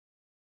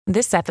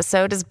This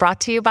episode is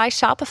brought to you by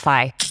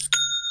Shopify.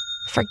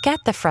 Forget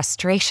the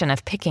frustration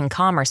of picking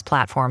commerce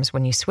platforms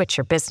when you switch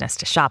your business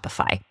to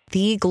Shopify,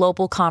 the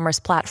global commerce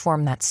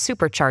platform that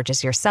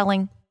supercharges your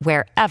selling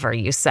wherever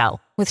you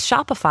sell. With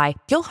Shopify,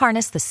 you'll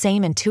harness the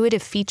same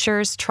intuitive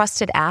features,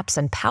 trusted apps,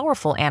 and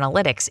powerful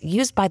analytics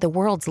used by the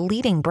world's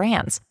leading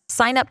brands.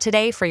 Sign up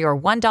today for your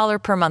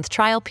 $1 per month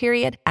trial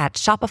period at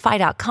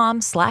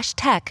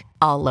shopify.com/tech,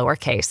 all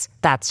lowercase.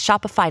 That's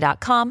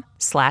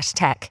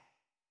shopify.com/tech.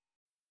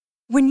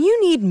 When you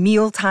need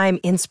mealtime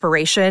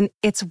inspiration,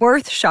 it's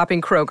worth shopping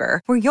Kroger,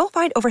 where you'll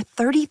find over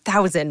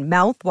 30,000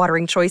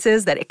 mouth-watering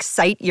choices that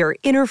excite your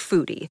inner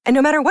foodie. And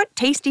no matter what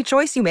tasty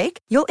choice you make,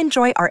 you'll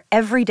enjoy our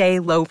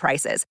everyday low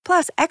prices,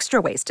 plus extra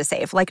ways to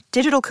save, like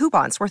digital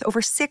coupons worth over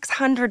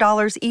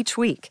 $600 each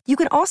week. You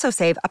can also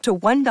save up to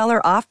 $1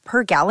 off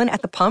per gallon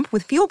at the pump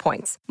with fuel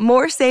points.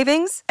 More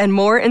savings and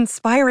more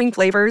inspiring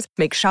flavors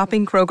make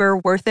shopping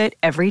Kroger worth it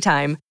every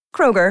time.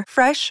 Kroger,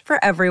 fresh for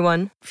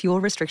everyone.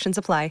 Fuel restrictions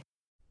apply.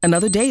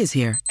 Another day is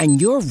here,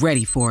 and you're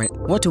ready for it.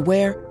 What to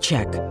wear?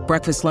 Check.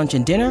 Breakfast, lunch,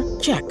 and dinner?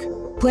 Check.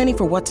 Planning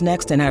for what's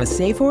next and how to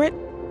save for it?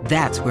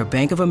 That's where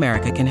Bank of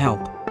America can help.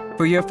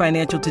 For your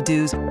financial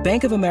to-dos,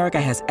 Bank of America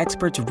has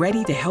experts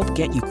ready to help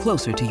get you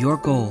closer to your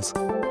goals.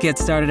 Get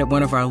started at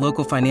one of our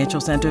local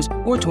financial centers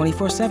or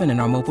 24/7 in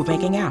our mobile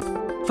banking app.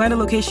 Find a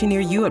location near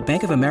you at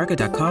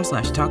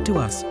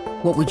bankofamerica.com/talktous.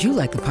 What would you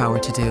like the power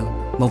to do?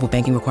 Mobile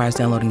banking requires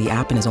downloading the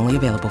app and is only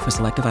available for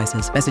select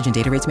devices. Message and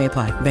data rates may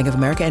apply. Bank of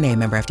America N.A.,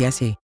 member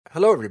FDIC.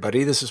 Hello,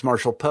 everybody. This is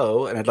Marshall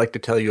Poe, and I'd like to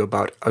tell you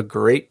about a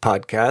great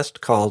podcast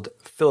called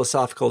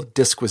Philosophical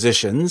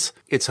Disquisitions.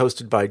 It's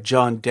hosted by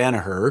John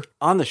Danaher.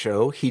 On the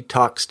show, he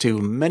talks to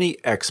many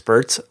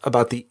experts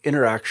about the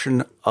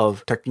interaction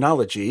of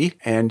technology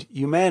and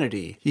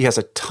humanity. He has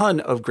a ton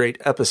of great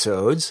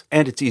episodes,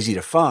 and it's easy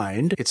to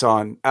find. It's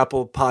on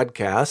Apple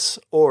Podcasts,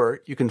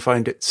 or you can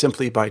find it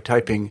simply by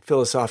typing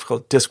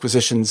Philosophical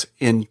Disquisitions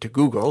into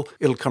Google.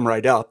 It'll come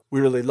right up. We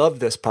really love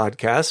this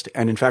podcast,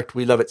 and in fact,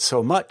 we love it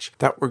so much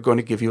that we're going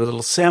to give you a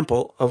little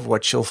sample of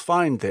what you'll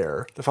find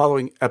there. The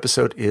following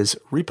episode is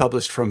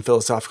republished from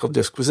Philosophical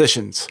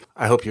Disquisitions.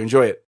 I hope you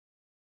enjoy it.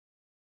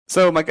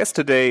 So my guest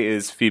today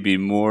is Phoebe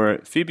Moore.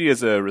 Phoebe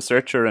is a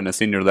researcher and a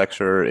senior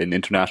lecturer in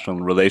international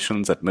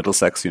relations at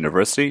Middlesex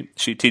University.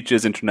 She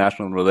teaches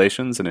international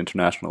relations and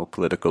international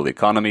political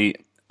economy,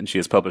 and she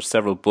has published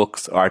several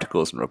books,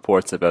 articles, and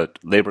reports about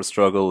labor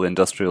struggle,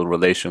 industrial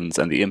relations,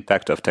 and the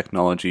impact of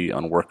technology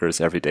on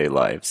workers' everyday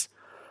lives.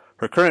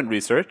 Her current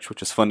research,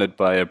 which is funded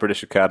by a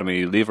British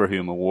Academy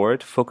Leverhulme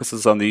Award,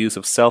 focuses on the use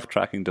of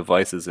self-tracking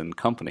devices in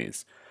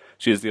companies.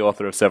 She is the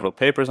author of several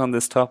papers on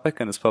this topic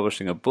and is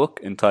publishing a book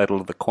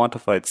entitled The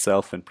Quantified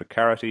Self in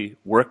Precarity,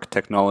 Work,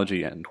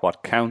 Technology, and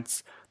What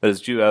Counts, that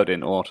is due out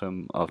in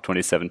autumn of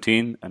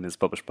 2017 and is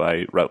published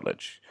by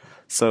Routledge.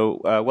 So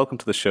welcome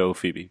to the show,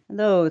 Phoebe.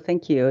 Hello,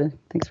 thank you.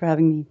 Thanks for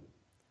having me.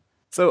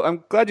 So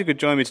I'm glad you could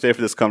join me today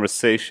for this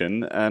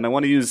conversation, and I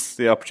want to use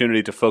the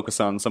opportunity to focus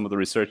on some of the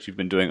research you've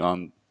been doing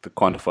on the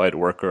quantified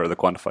worker or the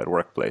quantified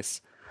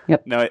workplace.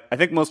 Yep. Now, I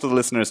think most of the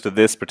listeners to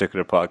this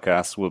particular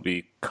podcast will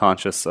be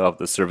conscious of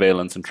the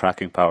surveillance and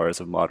tracking powers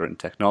of modern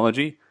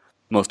technology.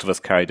 Most of us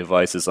carry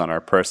devices on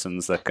our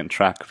persons that can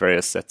track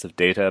various sets of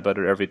data about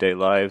our everyday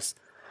lives.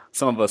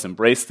 Some of us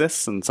embrace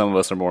this, and some of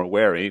us are more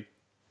wary.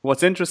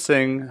 What's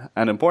interesting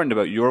and important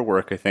about your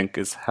work, I think,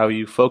 is how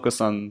you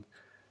focus on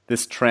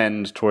this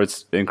trend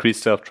towards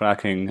increased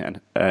self-tracking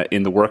and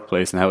in the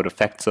workplace and how it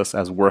affects us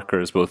as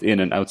workers both in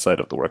and outside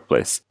of the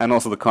workplace, and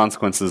also the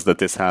consequences that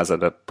this has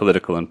at a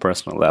political and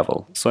personal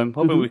level. So I'm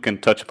hoping we can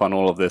touch upon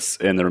all of this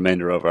in the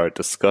remainder of our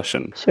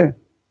discussion. Sure.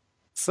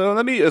 So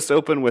let me just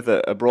open with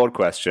a broad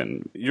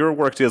question. Your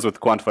work deals with the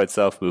quantified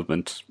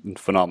self-movement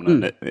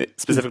phenomenon,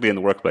 specifically in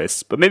the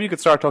workplace, but maybe you could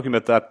start talking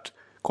about that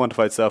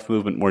quantified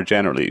self-movement more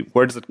generally.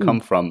 Where does it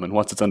come from, and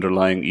what's its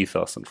underlying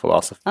ethos and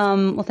philosophy?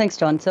 Well, thanks,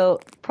 John. So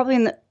probably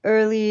in the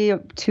early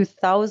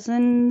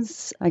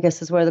 2000s, I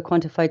guess, is where the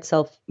quantified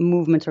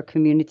self-movement or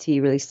community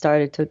really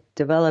started to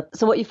develop.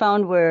 So what you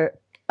found were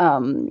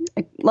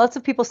lots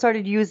of people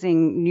started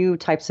using new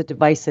types of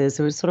devices.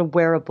 There was sort of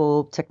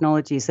wearable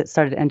technologies that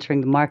started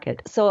entering the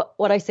market. So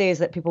what I say is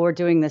that people were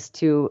doing this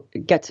to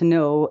get to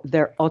know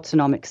their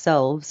autonomic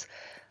selves.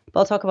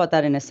 But I'll talk about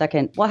that in a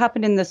second. What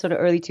happened in the sort of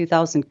early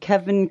 2000s,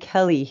 Kevin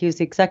Kelly, he was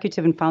the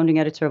executive and founding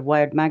editor of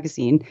Wired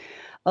magazine,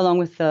 along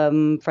with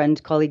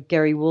friend, colleague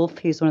Gary Wolf,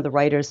 he's one of the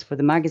writers for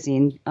the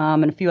magazine,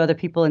 and a few other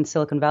people in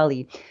Silicon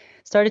Valley,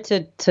 started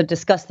to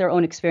discuss their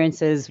own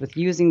experiences with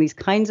using these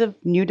kinds of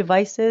new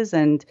devices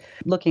and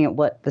looking at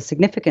what the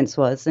significance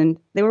was. And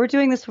they were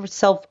doing this for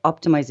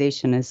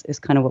self-optimization is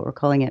kind of what we're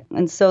calling it.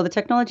 And so the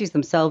technologies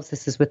themselves,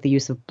 this is with the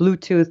use of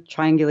Bluetooth,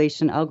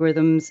 triangulation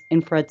algorithms,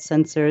 infrared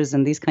sensors,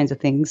 and these kinds of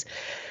things.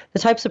 The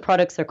types of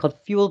products are called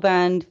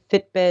FuelBand,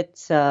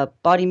 Fitbit,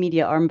 Body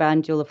Media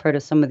Armband. You'll have heard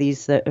of some of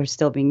these that are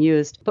still being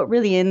used. But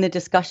really in the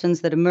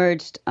discussions that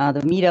emerged,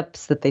 the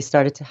meetups that they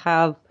started to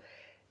have,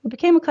 it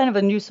became a kind of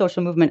a new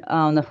social movement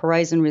on the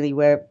horizon, really,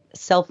 where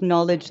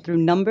self-knowledge through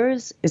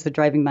numbers is the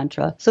driving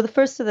mantra. So the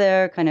first of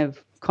their kind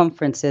of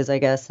conferences, I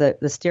guess, the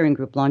steering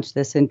group launched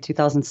this in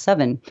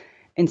 2007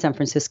 in San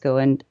Francisco.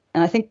 And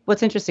I think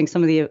what's interesting,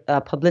 some of the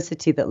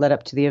publicity that led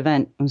up to the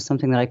event was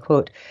something that I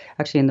quote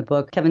actually in the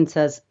book. Kevin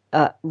says,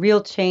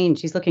 real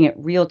change, he's looking at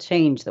real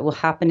change that will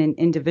happen in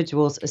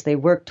individuals as they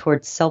work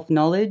towards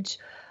self-knowledge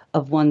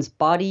of one's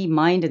body,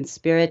 mind, and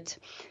spirit.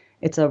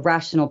 It's a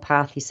rational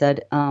path, he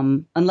said.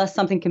 Unless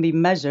something can be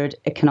measured,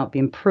 it cannot be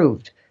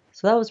improved.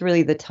 So that was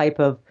really the type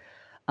of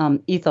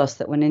ethos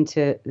that went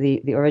into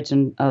the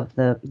origin of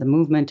the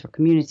movement or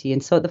community.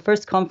 And so at the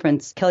first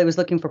conference, Kelly was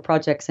looking for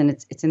projects, and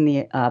it's in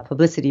the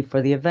publicity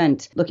for the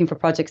event, looking for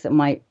projects that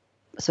might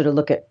sort of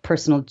look at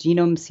personal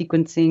genome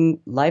sequencing,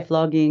 life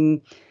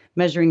logging,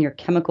 measuring your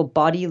chemical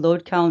body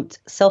load count,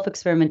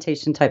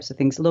 self-experimentation types of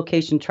things,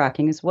 location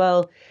tracking as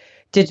well,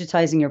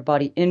 digitizing your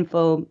body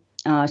info,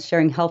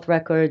 sharing health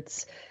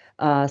records,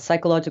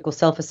 psychological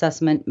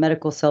self-assessment,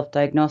 medical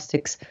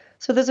self-diagnostics.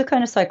 So there's a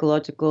kind of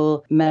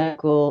psychological,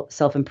 medical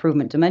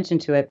self-improvement dimension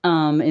to it.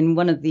 In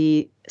one of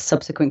the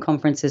subsequent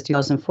conferences,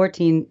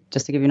 2014,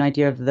 just to give you an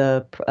idea of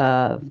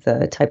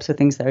the types of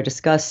things that are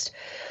discussed,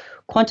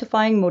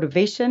 quantifying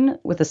motivation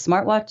with a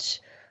smartwatch,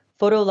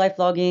 photo life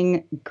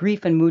logging,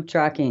 grief and mood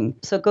tracking.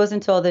 So it goes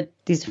into all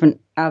these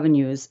different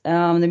avenues. The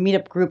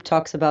meetup group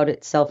talks about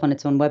itself on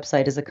its own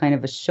website as a kind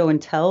of a show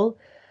and tell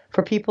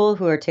for people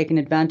who are taking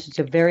advantage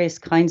of various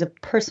kinds of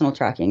personal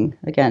tracking.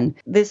 Again,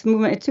 this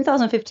movement, in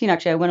 2015,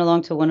 actually, I went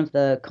along to one of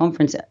the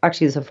conference.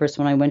 Actually, this is the first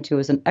one I went to. It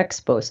was an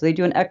expo. So they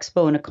do an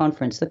expo and a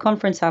conference. The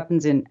conference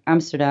happens in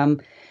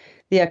Amsterdam.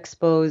 The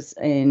expo's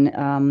in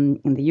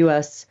the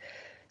US.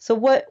 So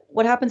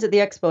what happens at the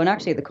expo and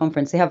actually at the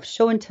conference? They have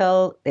show and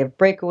tell, they have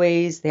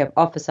breakaways, they have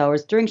office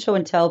hours. During show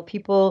and tell,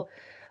 people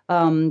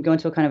go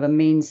into a kind of a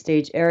main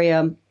stage area,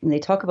 and they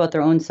talk about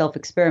their own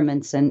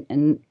self-experiments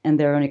and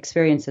their own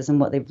experiences and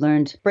what they've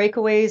learned.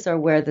 Breakaways are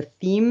where the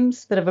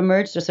themes that have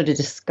emerged are sort of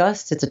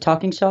discussed. It's a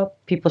talking shop.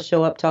 People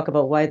show up, talk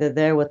about why they're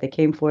there, what they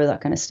came for,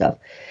 that kind of stuff.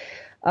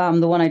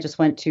 The one I just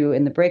went to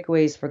in the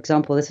breakaways, for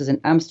example, this was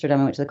in Amsterdam.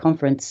 I went to the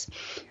conference.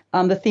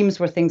 The themes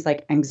were things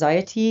like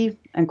anxiety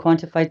and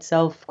quantified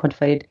self.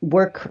 Quantified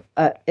work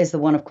is the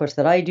one, of course,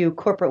 that I do.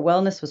 Corporate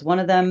wellness was one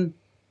of them.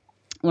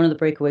 One of the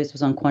breakaways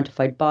was on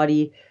quantified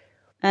body.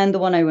 And the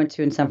one I went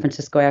to in San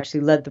Francisco, I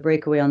actually led the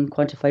breakaway on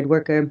quantified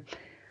worker.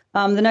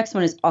 The next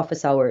one is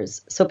office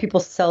hours. So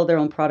people sell their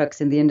own products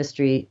in the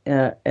industry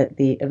at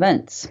the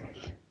events.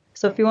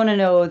 So if you want to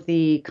know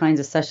the kinds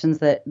of sessions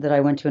that I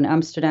went to in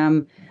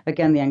Amsterdam,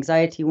 again, the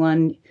anxiety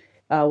one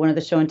of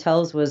the show and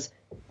tells was,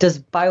 does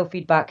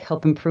biofeedback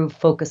help improve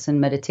focus and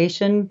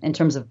meditation? In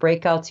terms of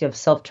breakouts, you have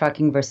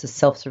self-tracking versus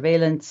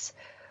self-surveillance.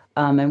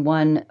 And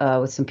one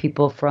with some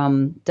people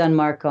from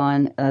Denmark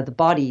on the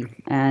body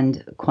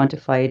and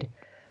quantified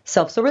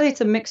self. So really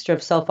it's a mixture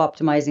of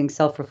self-optimizing,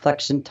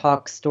 self-reflection,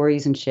 talks,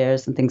 stories, and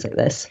shares and things like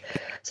this.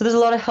 So there's a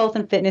lot of health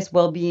and fitness,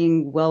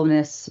 well-being,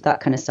 wellness, that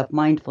kind of stuff,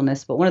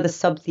 mindfulness. But one of the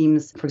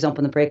sub-themes, for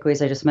example, in the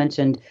breakaways I just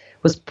mentioned,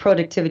 was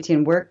productivity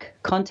and work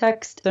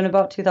context. So in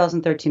about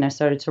 2013, I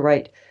started to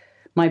write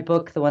my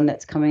book, the one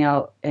that's coming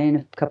out in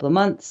a couple of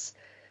months.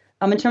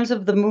 In terms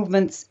of the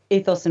movement's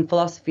ethos and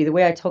philosophy, the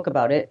way I talk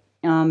about it,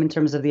 in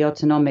terms of the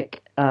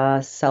autonomic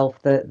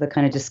self, the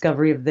kind of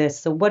discovery of this.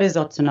 So what is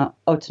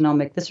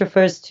autonomic? This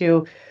refers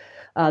to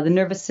the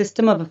nervous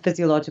system of a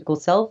physiological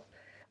self.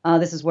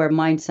 This is where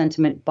mind,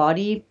 sentiment,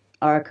 body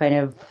are kind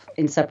of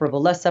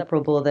inseparable, less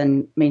separable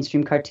than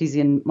mainstream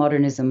Cartesian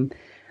modernism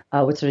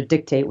would sort of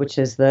dictate, which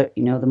is the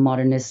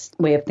modernist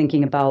way of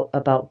thinking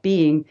about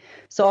being.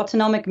 So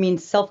autonomic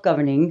means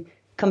self-governing,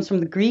 comes from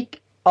the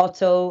Greek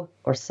auto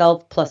or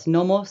self plus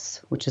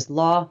nomos, which is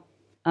law.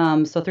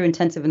 So through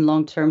intensive and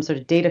long-term sort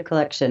of data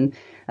collection,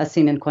 as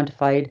seen in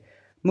quantified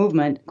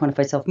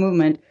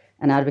self-movement,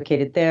 and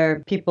advocated there,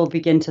 people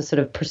begin to sort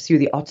of pursue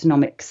the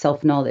autonomic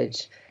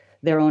self-knowledge,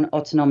 their own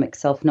autonomic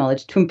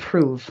self-knowledge to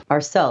improve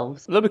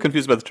ourselves. A little bit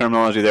confused about the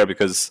terminology there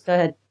because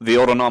the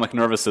autonomic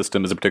nervous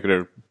system is a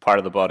particular part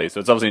of the body. So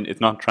it's obviously, it's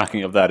not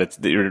tracking of that. It's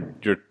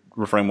you're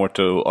referring more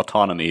to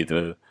autonomy,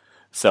 the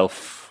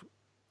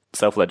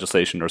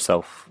self-legislation or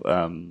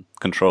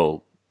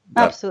self-control.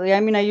 Absolutely.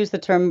 I mean, I use the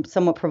term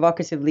somewhat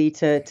provocatively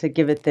to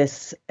give it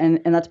this, and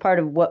that's part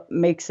of what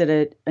makes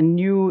it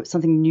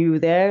something new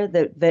there,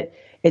 that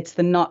it's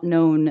the not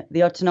known,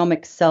 the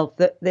autonomic self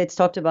that it's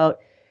talked about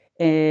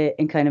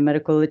in kind of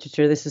medical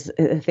literature. This is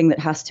a thing that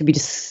has to be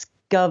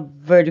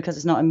discovered because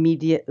it's not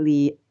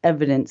immediately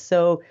evident.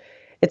 So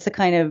it's a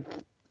kind of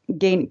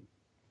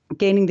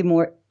gaining the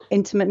more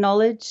intimate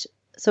knowledge,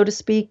 so to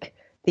speak,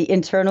 the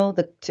internal,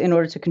 in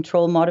order to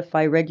control,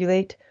 modify,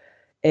 regulate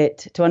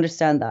it, to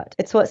understand that.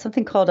 It's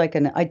something called like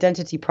an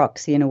identity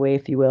proxy in a way,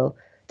 if you will,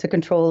 to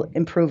control,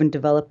 improve, and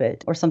develop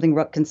it. Or something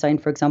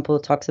Rutgenstein, for example,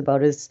 talks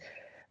about as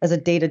a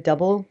data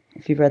double,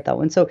 if you've read that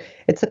one. So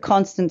it's a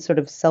constant sort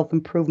of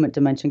self-improvement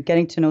dimension,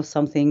 getting to know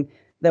something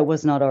that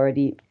was not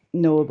already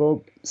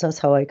knowable. So that's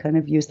how I kind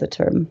of use the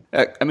term.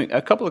 I mean,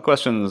 a couple of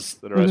questions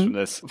that arise from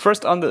this.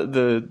 First, on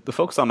the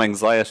focus on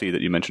anxiety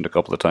that you mentioned a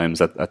couple of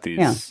times at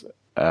these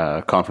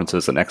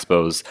conferences and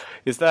expos.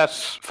 Is that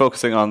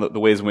focusing on the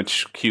ways in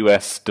which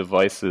QS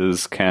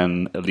devices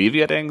can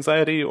alleviate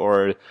anxiety,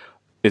 or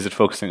is it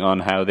focusing on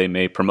how they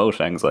may promote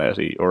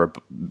anxiety, or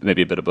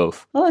maybe a bit of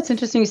both? Oh, it's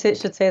interesting you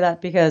should say that,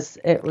 because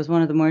it was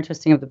one of the more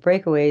interesting of the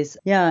breakaways.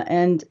 Yeah,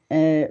 and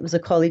it was a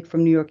colleague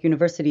from New York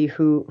University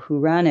who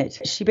ran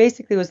it. She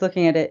basically was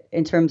looking at it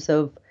in terms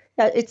of,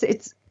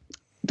 it's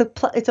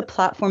a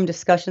platform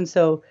discussion,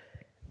 so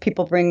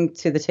people bring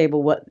to the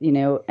table what,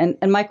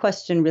 and my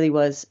question really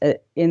was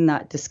in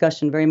that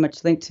discussion very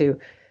much linked to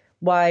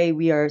why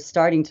we are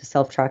starting to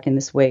self-track in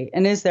this way.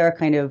 And is there a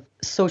kind of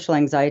social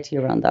anxiety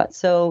around that?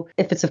 So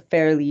if it's a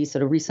fairly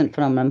sort of recent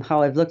phenomenon,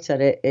 how I've looked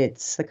at it,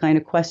 it's the kind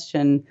of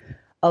question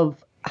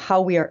of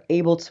how we are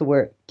able to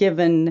work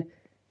given,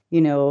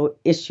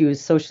 issues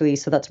socially.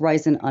 So that's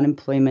rise in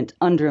unemployment,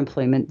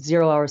 underemployment,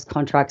 0 hours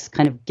contracts,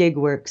 kind of gig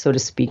work, so to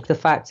speak. The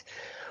fact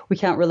we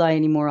can't rely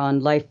anymore on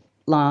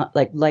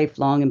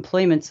lifelong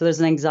employment. So there's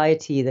an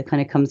anxiety that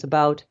kind of comes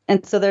about.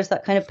 And so there's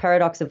that kind of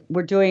paradox of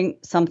we're doing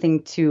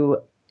something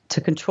to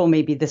control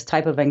maybe this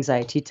type of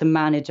anxiety, to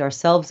manage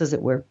ourselves, as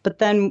it were. But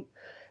then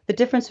the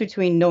difference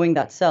between knowing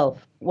that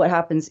self, what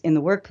happens in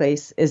the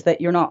workplace is that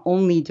you're not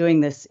only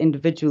doing this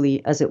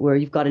individually, as it were,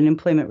 you've got an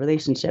employment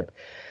relationship.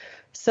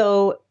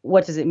 So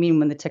what does it mean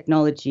when the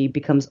technology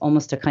becomes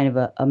almost a kind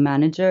of a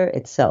manager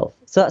itself?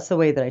 So that's the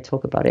way that I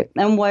talk about it.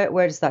 And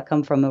where does that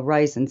come from? A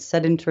rise in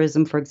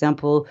sedentarism, for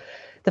example,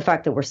 the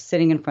fact that we're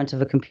sitting in front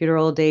of a computer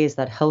all day, is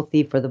that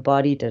healthy for the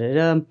body?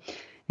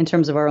 In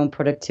terms of our own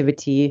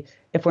productivity,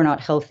 if we're not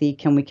healthy,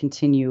 can we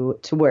continue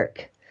to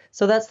work?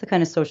 So that's the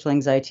kind of social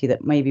anxiety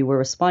that maybe we're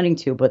responding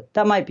to, but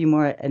that might be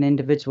more at an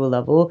individual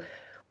level.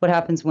 What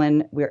happens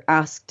when we're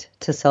asked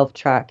to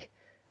self-track?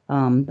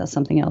 That's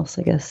something else,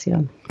 I guess,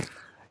 yeah.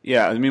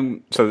 Yeah, I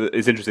mean, so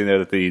it's interesting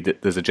there that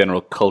there's a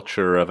general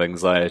culture of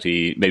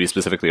anxiety, maybe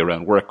specifically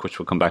around work, which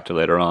we'll come back to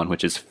later on,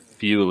 which is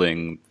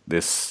fueling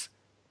this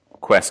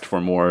quest for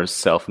more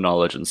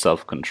self-knowledge and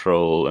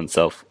self-control and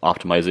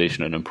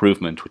self-optimization and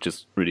improvement, which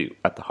is really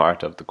at the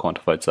heart of the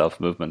quantified self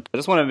movement. I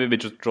just want to maybe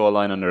just draw a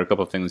line under a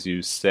couple of things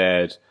you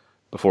said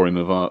before we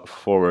move on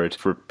forward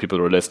for people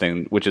who are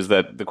listening, which is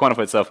that the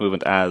quantified self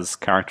movement, as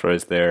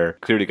characterized there,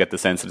 clearly get the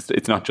sense that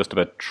it's not just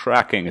about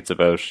tracking, it's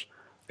about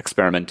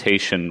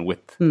experimentation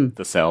with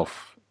the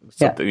self,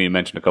 something you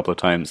mentioned a couple of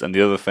times. And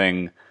the other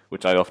thing,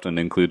 which I often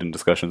include in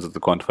discussions of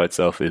the quantified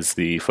self, is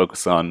the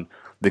focus on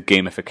the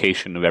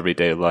gamification of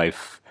everyday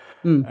life.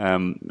 I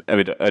mean, I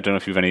don't know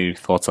if you have any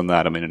thoughts on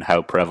that. I mean, and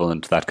how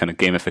prevalent that kind of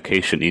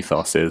gamification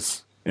ethos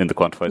is in the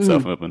quantified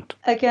self movement.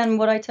 Again,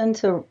 what I tend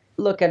to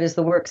look at is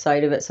the work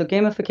side of it. So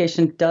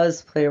gamification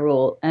does play a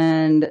role.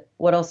 And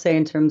what I'll say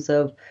in terms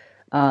of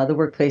the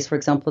workplace, for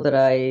example, that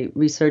I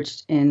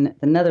researched in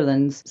the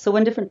Netherlands. So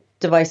when different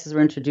devices were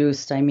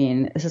introduced, I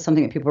mean, this is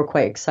something that people were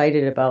quite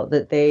excited about,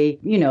 that they,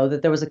 that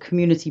there was a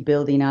community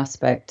building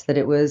aspect, that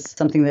it was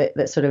something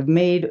that sort of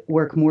made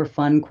work more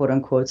fun, quote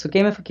unquote. So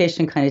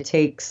gamification kind of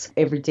takes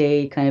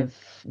everyday kind of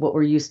what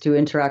we're used to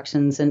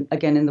interactions. And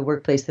again, in the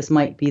workplace, this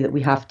might be that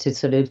we have to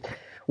sort of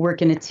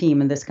work in a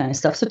team and this kind of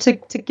stuff. So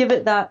to give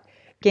it that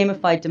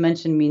gamified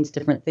dimension means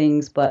different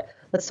things, but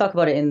let's talk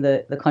about it in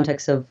the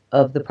context of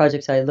the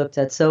project I looked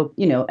at. So,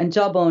 and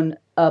Jawbone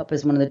Up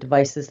is one of the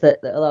devices that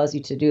allows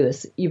you to do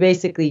this. You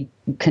basically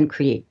can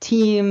create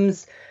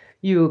teams.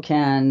 You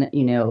can,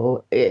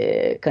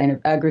 kind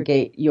of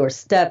aggregate your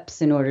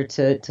steps in order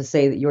to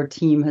say that your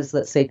team has,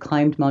 let's say,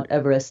 climbed Mount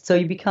Everest. So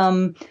you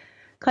become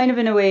kind of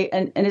in a way,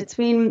 and it's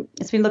been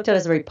looked at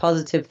as a very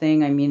positive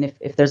thing. I mean,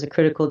 if there's a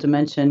critical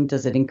dimension,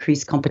 does it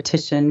increase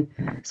competition?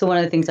 So one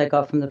of the things I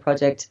got from the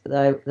project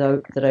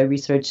that I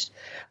researched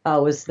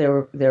was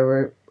there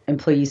were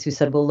employees who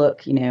said, well,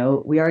 look,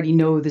 we already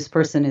know this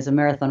person is a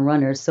marathon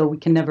runner, so we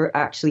can never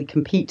actually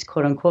compete,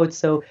 quote unquote.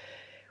 So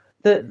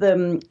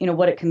the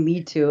what it can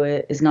lead to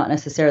is not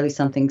necessarily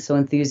something so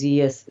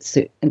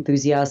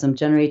enthusiasm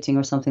generating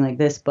or something like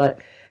this,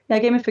 but yeah,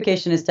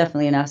 gamification is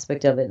definitely an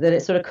aspect of it, that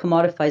it sort of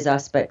commodifies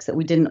aspects that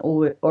we didn't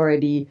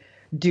already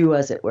do,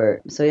 as it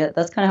were. So yeah,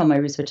 that's kind of how my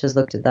research has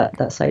looked at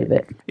that side of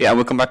it. Yeah,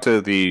 we'll come back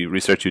to the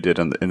research you did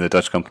in the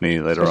Dutch company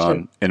later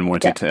on in more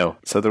detail.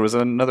 So there was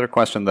another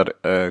question that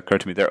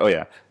occurred to me there. Oh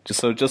yeah,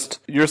 just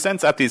your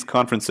sense at these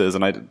conferences,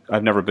 and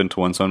I've never been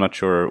to one, so I'm not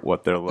sure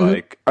what they're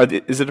like.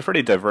 Is it a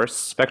pretty diverse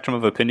spectrum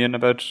of opinion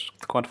about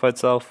the quantified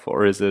self,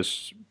 or is it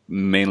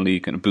mainly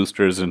kind of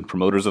boosters and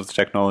promoters of the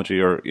technology,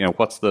 or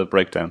what's the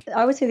breakdown?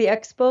 I would say the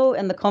expo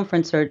and the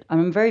conference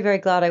I'm very, very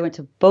glad I went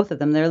to both of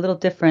them. They're a little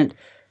different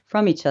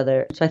from each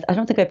other, which I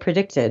don't think I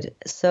predicted.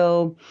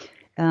 So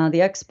the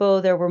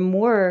expo, there were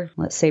more,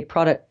 let's say,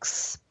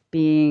 products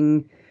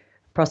being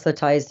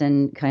proselytized,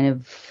 and kind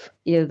of,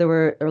 there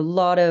were a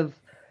lot of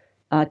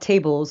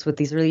tables with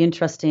these really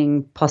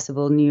interesting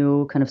possible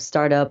new kind of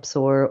startups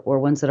or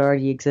ones that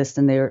already exist,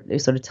 and they're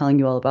sort of telling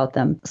you all about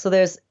them. So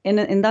there's,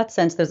 in that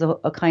sense, there's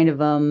a kind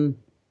of,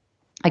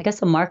 I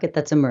guess, a market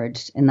that's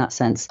emerged in that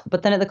sense.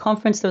 But then at the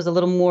conference, there was a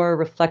little more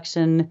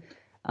reflection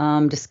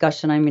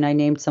discussion. I mean, I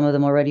named some of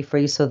them already for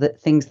you, so that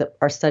things that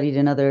are studied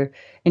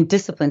in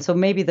disciplines. So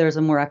maybe there's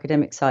a more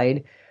academic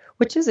side,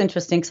 which is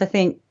interesting because I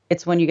think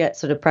it's when you get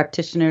sort of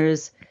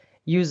practitioners,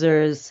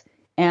 users,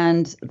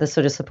 and the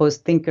sort of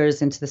supposed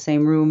thinkers into the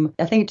same room.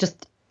 I think it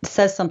just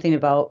says something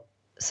about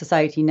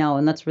society now,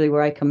 and that's really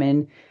where I come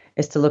in,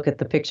 is to look at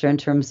the picture in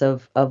terms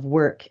of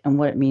work and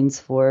what it means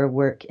for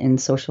work in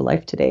social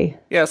life today.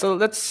 Yeah, so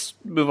let's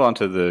move on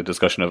to the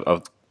discussion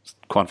of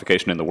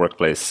quantification in the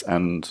workplace.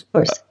 And Of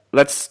course.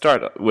 Let's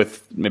start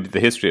with maybe the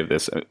history of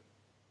this.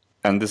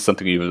 And this is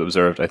something you've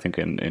observed, I think,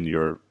 in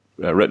your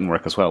written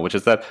work as well, which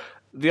is that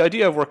the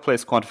idea of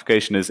workplace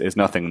quantification is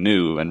nothing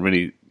new. And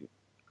really,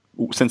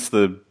 since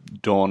the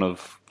dawn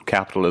of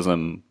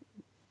capitalism,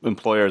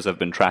 employers have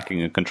been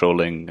tracking and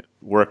controlling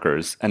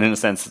workers. And in a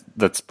sense,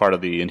 that's part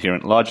of the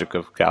inherent logic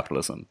of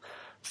capitalism.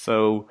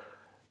 So,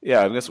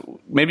 yeah, I guess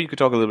maybe you could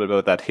talk a little bit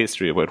about that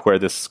history, about where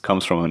this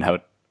comes from and how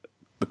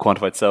the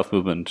quantified self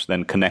movement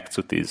then connects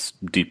with these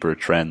deeper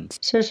trends.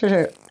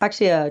 Sure.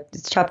 Actually,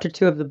 it's chapter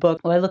 2 of the book.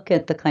 Well, I look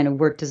at the kind of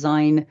work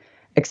design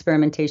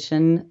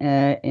experimentation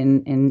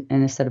in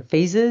a set of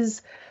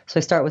phases. So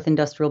I start with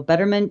industrial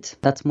betterment.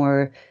 That's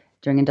more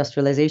during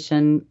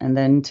industrialization, and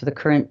then to the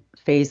current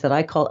phase that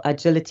I call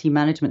agility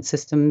management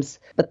systems.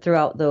 But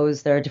throughout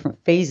those, there are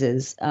different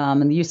phases,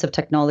 and the use of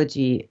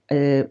technology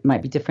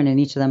might be different in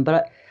each of them.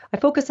 But I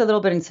focus a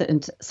little bit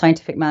in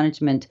scientific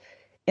management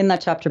in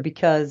that chapter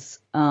because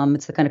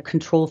it's the kind of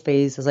control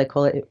phase, as I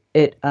call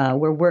it,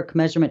 where work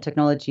measurement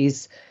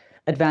technologies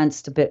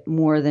advanced a bit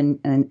more than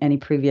in any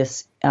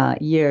previous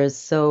years.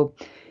 So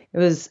it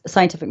was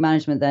scientific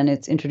management then.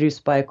 It's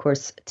introduced by, of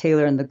course,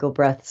 Taylor and the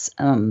Gilbreths.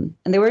 And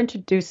they were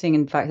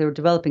they were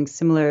developing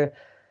similar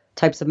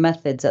types of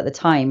methods at the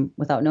time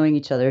without knowing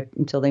each other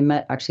until they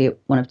met actually at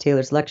one of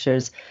Taylor's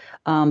lectures,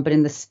 but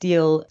in the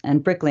steel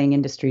and bricklaying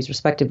industries,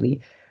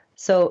 respectively.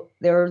 So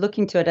they were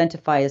looking to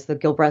identify, as the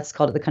Gilbreths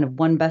called it, the kind of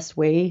one best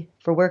way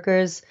for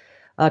workers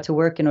to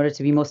work in order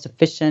to be most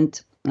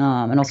efficient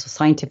and also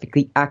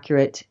scientifically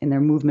accurate in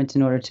their movement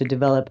in order to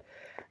develop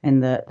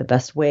in the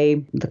best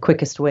way, the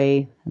quickest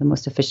way, the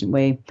most efficient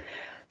way.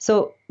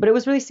 So, but it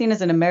was really seen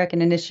as an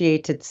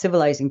American-initiated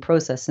civilizing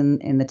process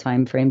in the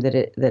time frame that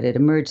it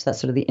emerged, that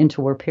sort of the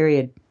interwar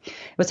period. It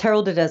was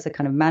heralded as a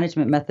kind of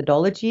management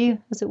methodology,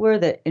 as it were,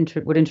 that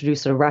would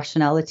introduce sort of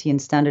rationality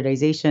and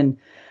standardization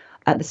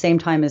at the same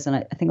time as, and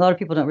I think a lot of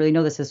people don't really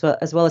know this,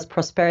 as well as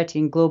prosperity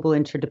and global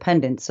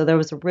interdependence. So there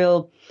was a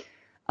real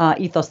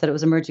ethos that it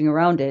was emerging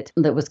around it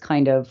that was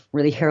kind of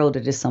really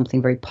heralded as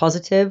something very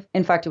positive.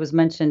 In fact, it was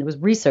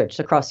researched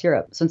across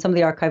Europe. So in some of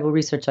the archival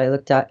research I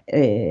looked at,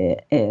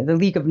 the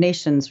League of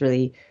Nations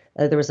really,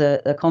 there was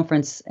a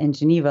conference in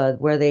Geneva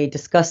where they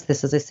discussed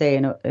this, as I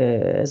say,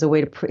 as a way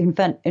to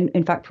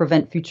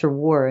prevent future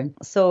war.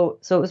 So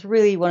it was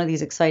really one of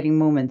these exciting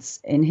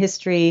moments in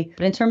history.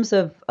 But in terms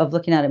of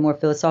looking at it more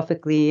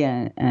philosophically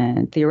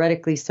and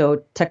theoretically,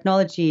 so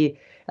technology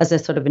as a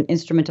sort of an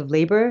instrument of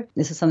labor.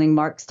 This is something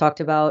Marx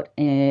talked about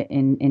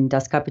in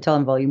Das Kapital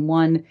in Volume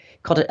 1. He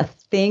called it a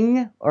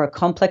thing or a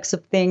complex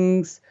of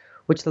things,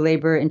 which the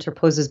laborer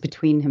interposes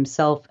between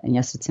himself, and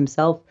yes, it's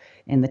himself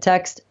in the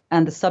text,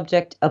 and the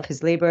subject of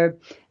his labor,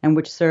 and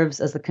which serves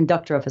as the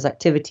conductor of his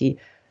activity.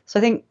 So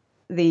I think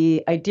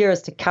the idea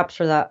is to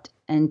capture that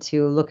and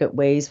to look at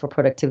ways for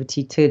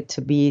productivity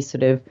to be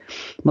sort of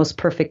most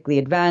perfectly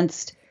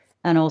advanced,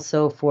 and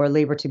also for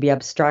labor to be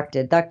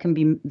abstracted. That can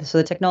be, so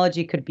the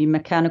technology could be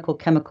mechanical,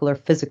 chemical, or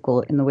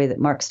physical in the way that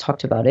Marx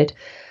talked about it.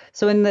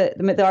 So in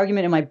the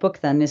argument in my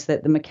book then is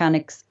that the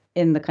mechanics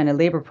in the kind of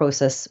labor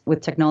process,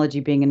 with technology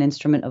being an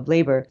instrument of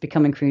labor,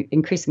 become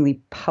increasingly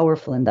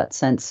powerful in that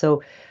sense.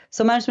 So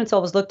management's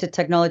always looked at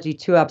technology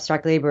to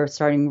abstract labor,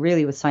 starting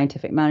really with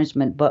scientific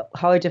management. But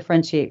how I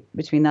differentiate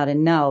between that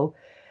and now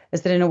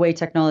is that in a way,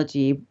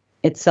 technology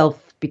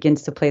itself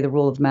begins to play the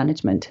role of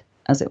management,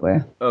 as it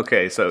were.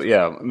 Okay, so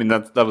yeah, I mean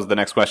that was the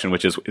next question,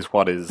 which is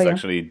what is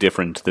actually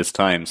different this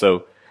time.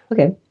 So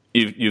okay,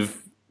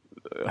 you've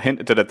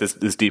hinted at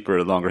this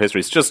deeper, longer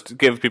history. So just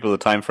give people the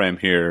time frame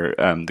here.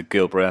 The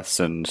Gilbreths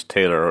and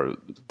Taylor,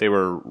 they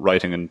were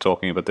writing and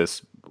talking about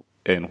this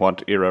in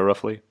what era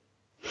roughly?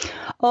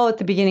 Oh, at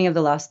the beginning of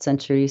the last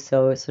century,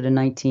 so sort of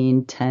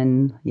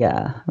 1910,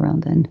 yeah,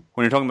 around then.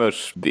 When you're talking about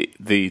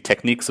the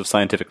techniques of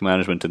scientific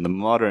management in the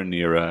modern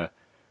era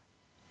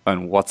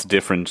and what's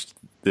different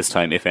this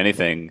time, if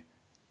anything,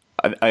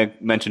 I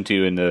mentioned to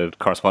you in the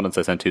correspondence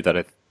I sent to you that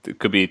it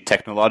could be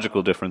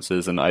technological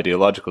differences and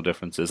ideological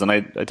differences, and I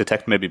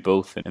detect maybe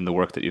both in the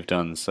work that you've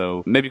done.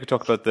 So maybe you could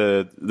talk about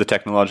the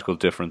technological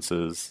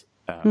differences,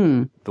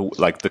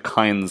 the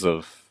kinds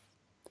of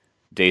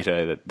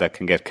data that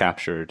can get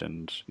captured,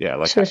 and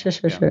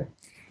Sure.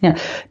 Yeah.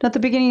 Now, at the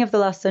beginning of the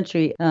last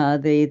century,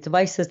 the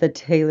devices that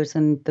Taylor's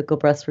and the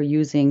Gilbreths were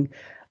using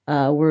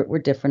were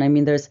different. I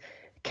mean, there's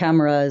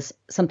cameras,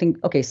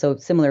 so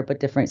similar but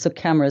different. So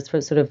cameras for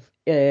sort of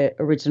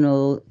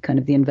original kind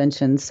of the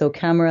inventions. So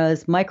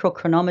cameras,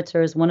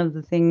 microchronometers, one of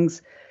the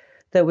things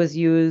that was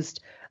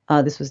used.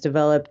 This was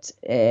developed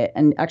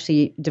and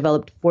actually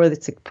developed for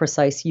this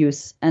precise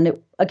use. And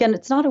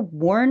it's not a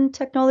worn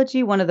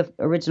technology. One of the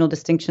original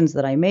distinctions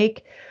that I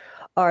make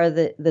are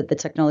that the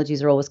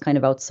technologies are always kind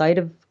of outside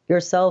of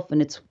yourself.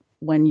 And it's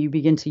when you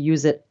begin to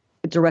use it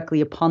directly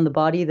upon the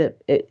body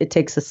that it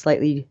takes a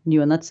slightly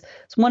new, and it's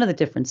one of the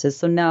differences.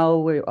 So now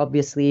we're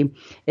obviously,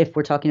 if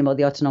we're talking about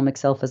the autonomic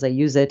self as I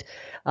use it,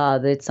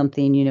 that it's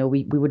something,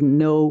 we wouldn't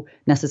know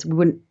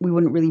necessarily, we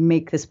wouldn't really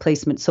make this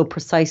placement so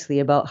precisely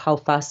about how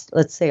fast,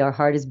 let's say, our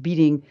heart is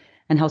beating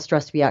and how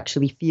stressed we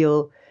actually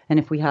feel. And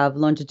if we have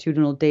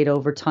longitudinal data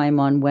over time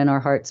on when our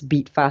hearts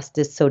beat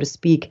fastest, so to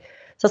speak.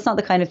 So that's not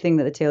the kind of thing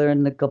that the Taylor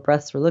and the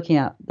Gilbreths were looking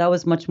at. That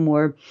was much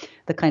more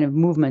the kind of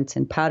movements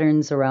and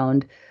patterns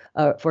around.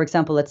 For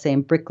example, let's say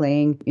in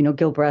bricklaying,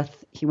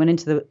 Gilbreth, he went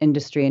into the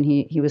industry and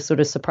he was sort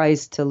of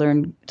surprised to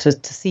learn to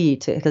see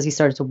because he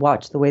started to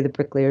watch the way the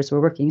bricklayers were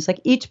working. He's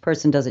like, each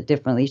person does it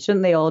differently.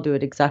 Shouldn't they all do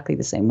it exactly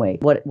the same way?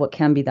 What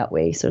can be that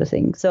way, sort of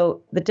thing.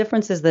 So the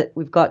difference is that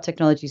we've got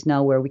technologies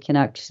now where that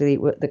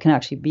can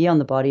actually be on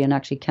the body and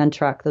actually can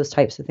track those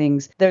types of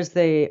things. Let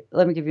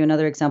me give you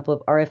another example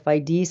of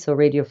RFID, so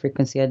radio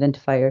frequency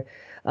identifier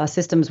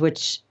systems,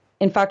 which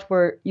in fact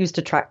were used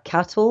to track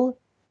cattle.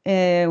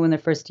 When they're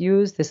first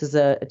used. This is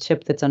a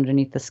chip that's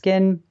underneath the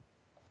skin,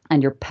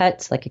 and your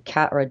pets, like a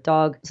cat or a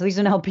dog. So these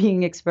are now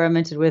being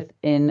experimented with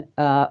in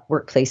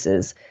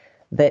workplaces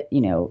that,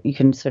 you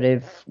can sort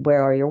of,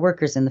 where are your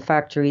workers in the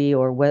factory,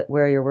 or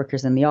where are your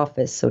workers in the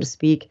office, so to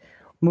speak,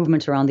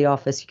 movement around the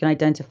office. You can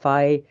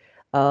identify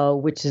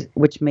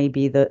which may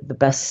be the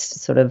best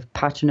sort of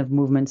pattern of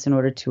movements in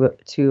order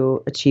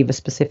to achieve a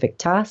specific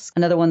task.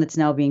 Another one that's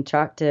now being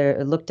tracked,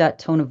 looked at,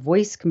 tone of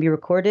voice can be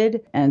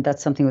recorded, and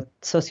that's something with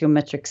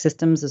sociometric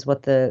systems is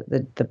what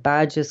the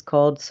badge is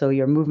called. So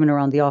your movement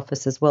around the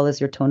office, as well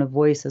as your tone of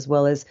voice, as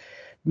well as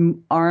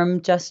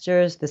arm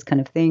gestures, this kind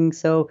of thing.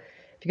 So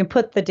if you can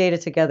put the data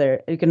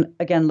together, you can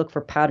again look for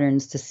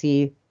patterns to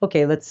see,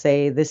 okay, let's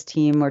say this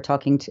team are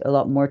talking a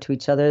lot more to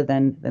each other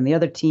than the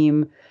other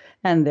team,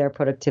 and their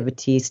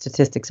productivity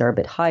statistics are a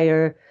bit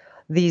higher.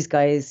 These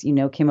guys,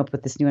 came up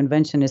with this new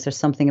invention. Is there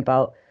something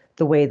about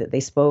the way that they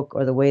spoke,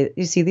 or the way that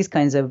you see these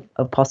kinds of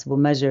possible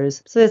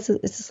measures? So it's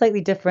a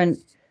slightly different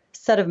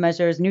set of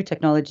measures, new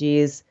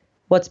technologies,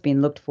 what's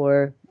being looked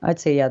for.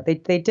 I'd say,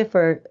 they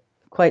differ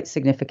quite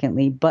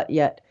significantly, but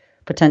yet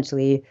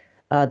potentially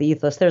the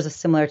ethos, there's a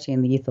similarity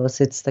in the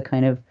ethos. It's the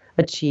kind of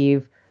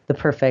achieve the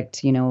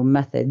perfect,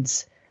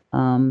 methods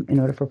in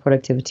order for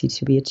productivity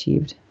to be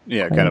achieved.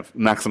 Yeah, kind of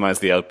maximize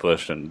the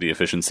output and the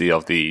efficiency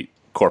of the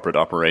corporate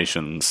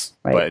operations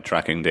by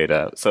tracking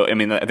data. So, I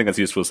think that's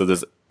useful. So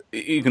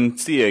you can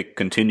see a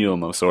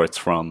continuum of sorts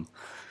from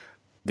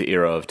the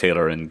era of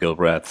Taylor and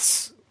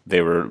Gilbreth's.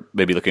 They were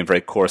maybe looking for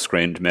very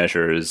coarse-grained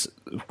measures,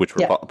 which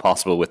were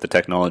possible with the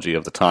technology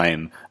of the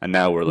time. And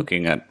now we're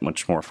looking at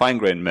much more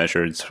fine-grained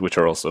measures, which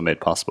are also made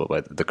possible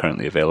by the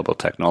currently available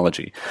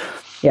technology.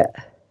 Yeah.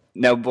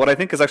 Now, what I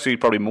think is actually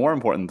probably more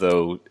important,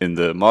 though, in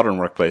the modern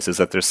workplace is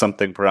that there's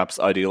something perhaps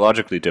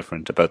ideologically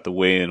different about the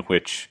way in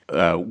which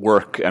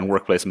work and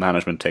workplace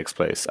management takes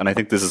place. And I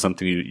think this is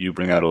something you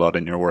bring out a lot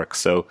in your work.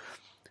 So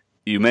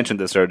you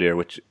mentioned this earlier,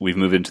 which we've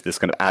moved into this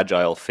kind of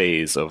agile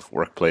phase of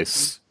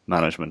workplace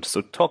management.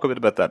 So talk a bit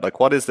about that. Like,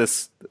 what is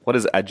this? What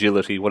is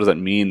agility? What does that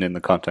mean in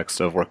the context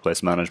of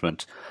workplace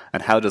management?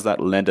 And how does that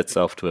lend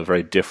itself to a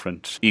very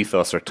different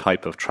ethos or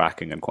type of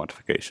tracking and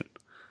quantification?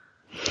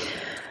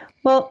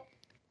 Well,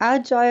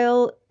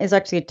 agile is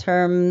actually a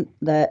term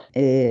that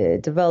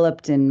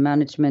developed in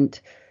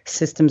management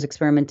systems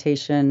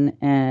experimentation.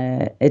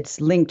 It's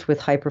linked with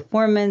high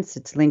performance.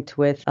 It's linked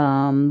with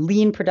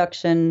lean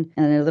production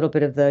and a little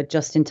bit of the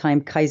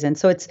just-in-time Kaizen.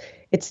 So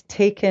it's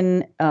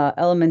taken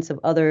elements of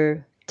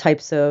other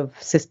types of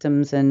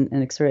systems and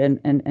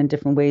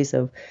different ways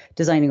of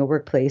designing a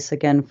workplace,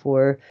 again,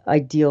 for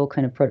ideal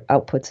kind of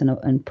outputs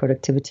and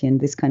productivity and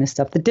this kind of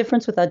stuff. The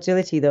difference with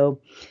agility, though,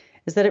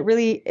 is that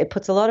it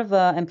puts a lot of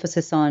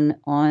emphasis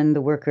on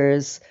the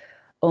worker's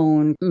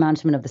own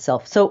management of the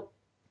self. So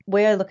the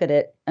way I look at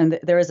it, and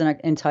there is an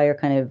entire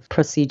kind of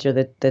procedure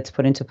that's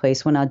put into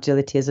place when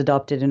agility is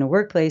adopted in a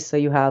workplace. So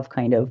you have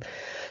kind of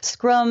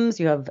scrums,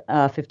 you have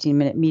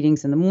 15-minute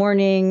meetings in the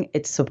morning.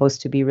 It's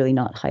supposed to be really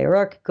not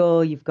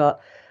hierarchical. You've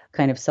got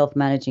kind of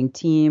self-managing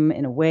team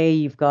in a way.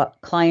 You've got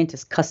client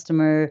as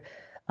customer.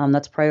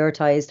 That's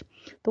prioritized.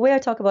 The way I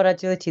talk about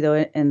agility, though,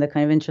 and the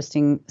kind of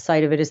interesting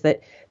side of it is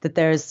that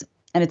there's,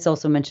 and it's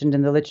also mentioned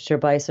in the literature,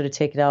 but I sort of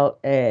take it out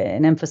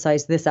and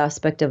emphasize this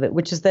aspect of it,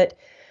 which is that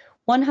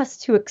one has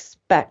to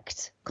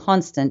expect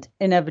constant,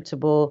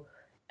 inevitable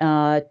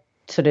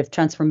sort of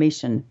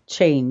transformation,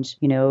 change,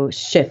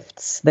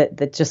 shifts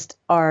that just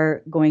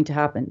are going to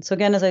happen. So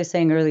again, as I was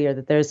saying earlier,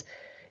 that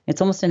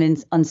it's almost an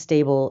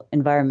unstable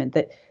environment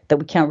that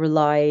we can't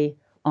rely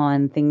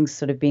on things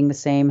sort of being the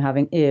same,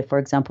 having, for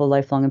example,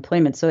 lifelong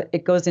employment. So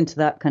it goes into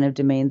that kind of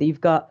domain that you've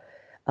got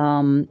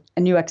a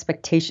new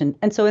expectation.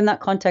 And so in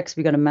that context,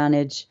 we got to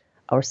manage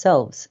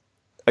ourselves.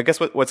 I guess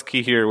what's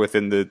key here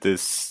within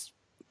this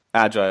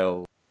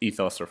agile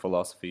ethos or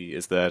philosophy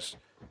is that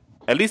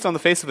at least on the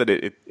face of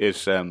it,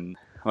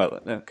 well,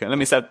 okay, let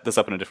me set this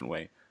up in a different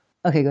way.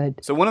 Okay, go ahead.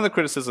 So one of the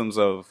criticisms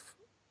of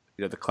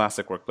the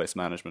classic workplace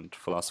management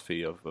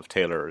philosophy of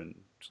Taylor and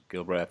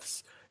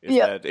Gilbreth's is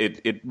that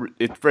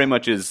it very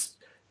much is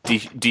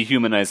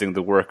dehumanizing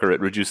the worker. It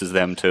reduces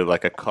them to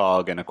like a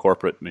cog in a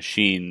corporate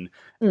machine.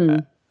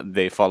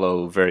 They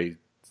follow very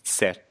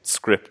set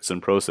scripts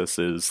and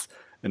processes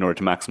in order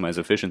to maximize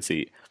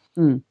efficiency.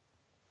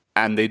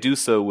 And they do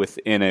so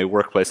within a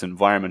workplace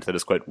environment that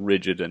is quite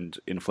rigid and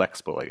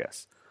inflexible, I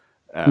guess.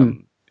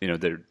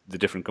 The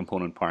different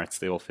component parts,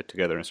 they all fit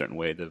together in a certain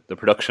way. The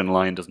production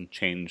line doesn't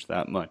change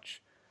that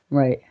much.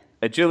 Right.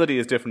 Agility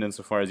is different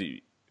insofar as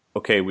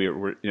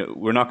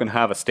we're not going to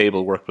have a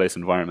stable workplace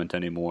environment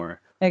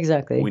anymore.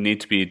 Exactly. We need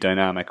to be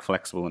dynamic,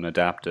 flexible, and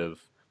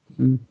adaptive.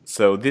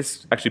 So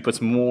this actually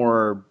puts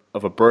more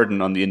of a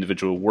burden on the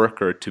individual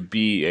worker to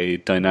be a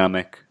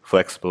dynamic,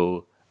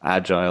 flexible,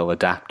 agile,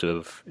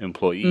 adaptive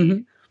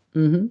employee.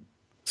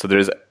 So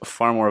there's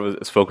far more of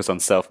a focus on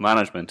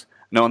self-management.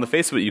 Now, on the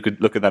face of it, you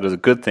could look at that as a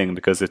good thing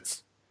because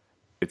it's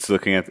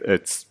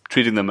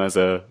treating them as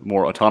a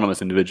more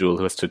autonomous individual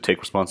who has to take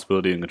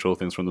responsibility and control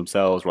things from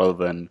themselves rather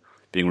than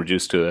being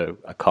reduced to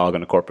a cog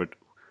in a corporate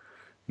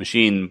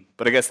machine.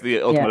 But I guess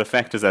the ultimate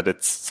effect is that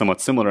it's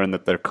somewhat similar in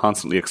that they're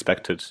constantly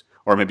expected,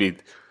 or maybe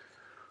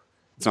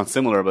it's not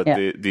similar, but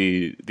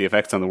the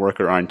effects on the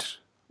worker aren't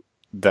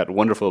that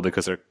wonderful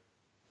because they're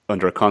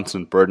under a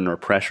constant burden or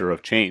pressure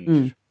of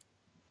change.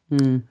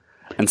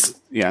 And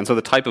so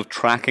the type of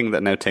tracking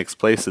that now takes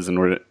place in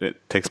order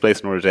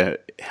to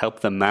help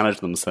them manage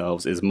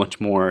themselves is much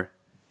more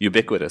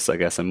ubiquitous, I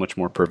guess, and much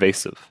more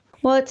pervasive.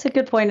 Well, it's a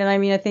good point. And I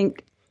mean, I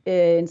think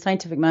in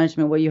scientific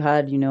management, what you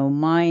had,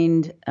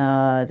 mind,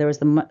 there was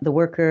the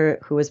worker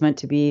who was meant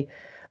to be,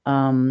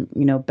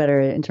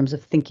 better in terms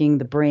of thinking,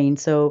 the brain.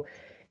 So,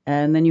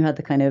 and then you had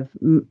the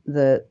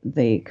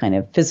kind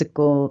of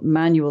physical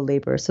manual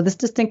labor. So this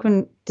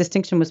distinction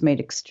was made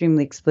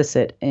extremely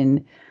explicit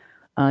in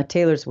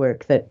Taylor's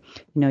work, that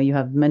you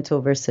have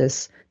mental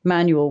versus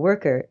manual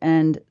worker,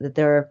 and that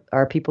there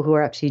are people who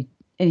are actually,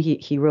 and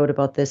he wrote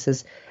about this,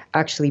 as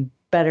actually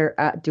better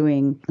at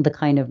doing the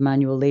kind of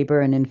manual labor,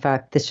 and in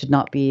fact this should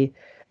not be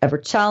ever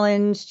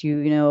challenged.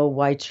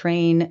 Why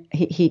train?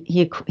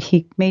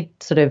 He made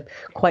sort of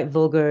quite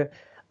vulgar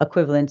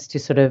equivalents to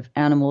sort of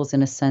animals,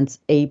 in a sense,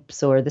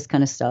 apes or this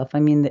kind of stuff. I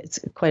mean, it's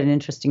quite an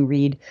interesting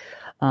read,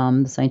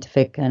 the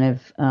scientific kind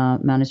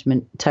of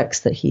management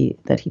text that he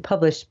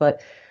published,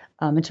 but.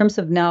 In terms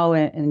of now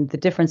and the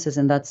differences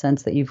in that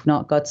sense, that you've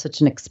not got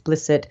such an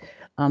explicit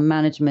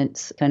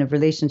management kind of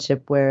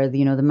relationship where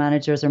the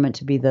managers are meant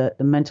to be the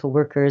mental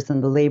workers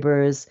and the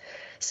laborers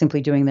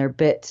simply doing their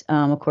bit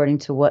according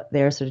to what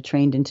they're sort of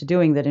trained into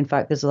doing, that in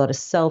fact there's a lot of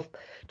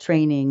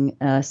self-training,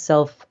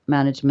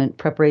 self-management,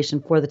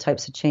 preparation for the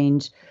types of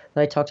change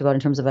that I talked about in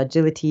terms of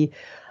agility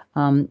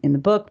in the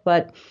book.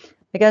 But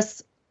I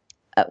guess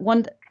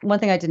one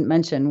thing I didn't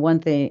mention, one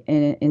thing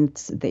in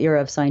the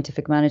era of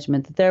scientific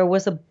management, that there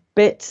was a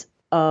bit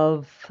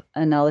of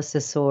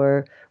analysis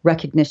or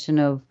recognition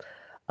of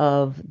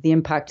the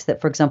impact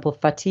that, for example,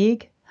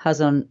 fatigue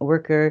has on a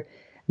worker.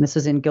 And this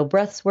was in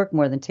Gilbreth's work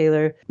more than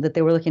Taylor, that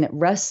they were looking at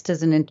rest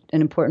as an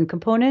important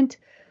component.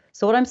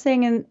 So what I'm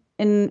saying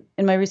in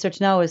my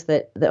research now is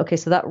that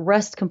so that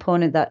rest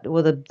component, that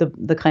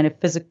the kind of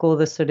physical,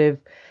 the sort of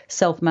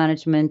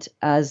self-management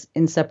as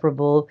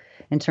inseparable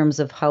in terms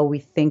of how we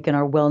think and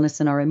our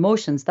wellness and our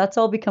emotions, that's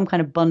all become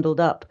kind of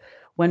bundled up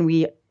when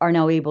we are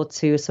now able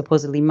to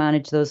supposedly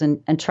manage those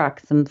and track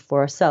them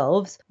for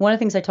ourselves. One of the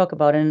things I talk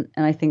about, and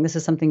I think this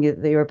is something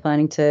that you were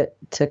planning to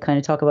kind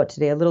of talk about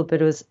today a little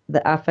bit, was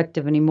the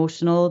affective and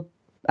emotional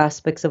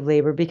aspects of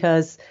labor,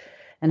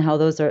 and how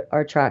those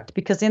are tracked.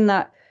 Because in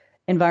that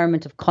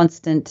environment of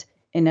constant,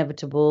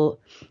 inevitable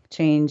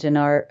change and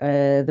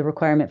the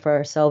requirement for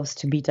ourselves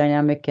to be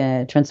dynamic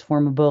and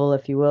transformable,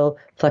 if you will,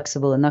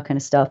 flexible and that kind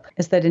of stuff,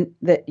 is that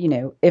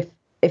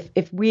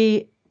if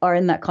we are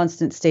in that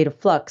constant state of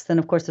flux, then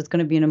of course there's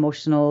going to be an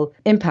emotional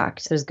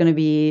impact. There's going to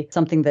be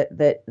something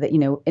that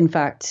in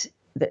fact,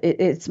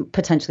 it's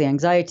potentially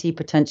anxiety,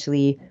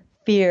 potentially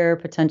fear,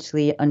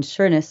 potentially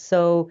unsureness.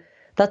 So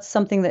that's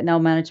something that now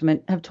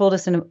management have told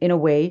us in a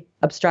way,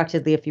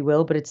 abstractedly, if you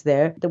will, but it's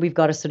there, that we've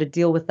got to sort of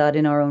deal with that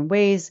in our own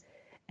ways.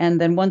 And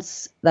then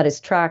once that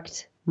is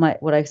tracked,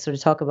 what I sort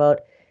of talk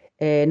about,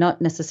 not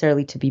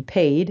necessarily to be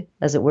paid,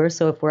 as it were.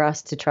 So if we're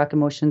asked to track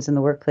emotions in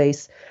the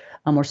workplace,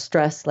 or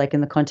stress, like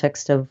in the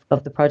context of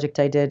the project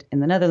I did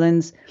in the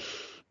Netherlands,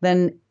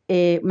 then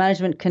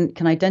management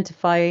can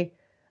identify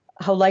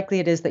how likely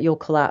it is that you'll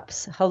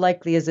collapse. How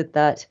likely is it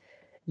that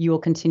you will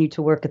continue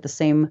to work at the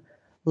same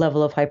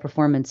level of high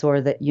performance,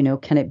 or that,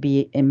 can it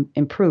be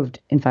improved,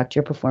 in fact,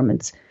 your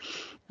performance?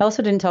 I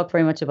also didn't talk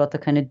very much about the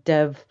kind of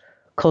dev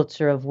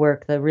culture of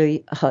work, the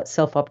really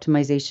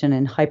self-optimization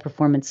and high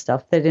performance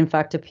stuff that in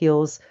fact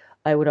appeals,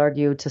 I would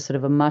argue, to sort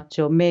of a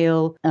macho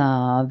male,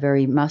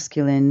 very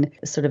masculine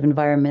sort of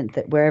environment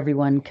where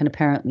everyone can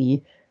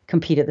apparently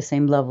compete at the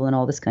same level and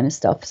all this kind of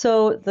stuff.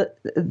 So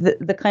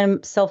the kind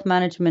of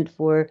self-management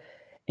for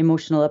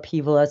emotional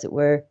upheaval, as it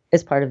were,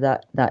 is part of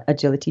that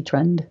agility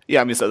trend.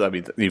 Yeah,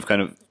 you've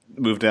kind of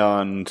moved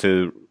on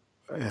to,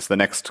 I guess, the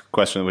next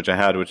question which I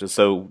had, which is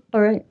so.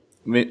 All right.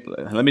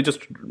 Let me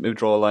just maybe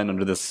draw a line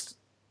under this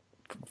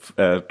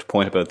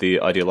point about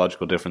the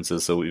ideological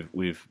differences. So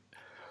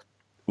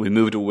we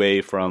moved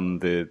away from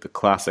the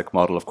classic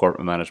model of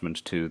corporate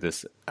management to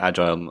this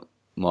agile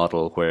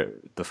model where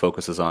the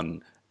focus is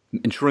on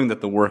ensuring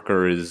that the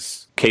worker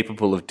is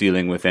capable of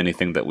dealing with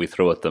anything that we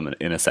throw at them,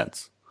 in a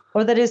sense.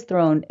 Or that is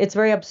thrown. It's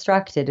very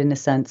abstracted in a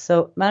sense.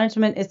 So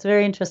management, it's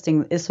very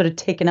interesting, is sort of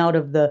taken out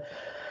of the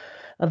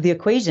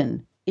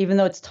equation. Even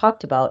though it's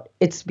talked about,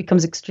 it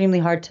becomes extremely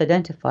hard to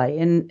identify,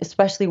 and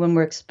especially when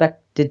we're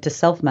expected to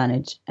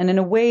self-manage. And in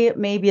a way,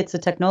 maybe it's a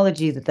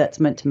technology that's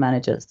meant to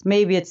manage us.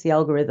 Maybe it's the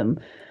algorithm,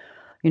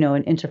 in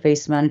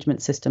interface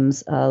management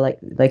systems,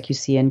 like you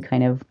see in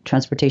kind of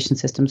transportation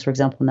systems, for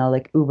example, now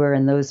like Uber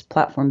and those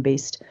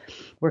platform-based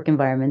work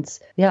environments.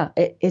 Yeah,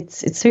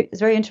 it's a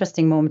very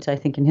interesting moment, I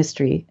think, in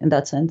history in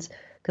that sense.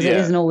 Because it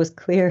isn't always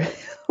clear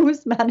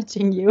who's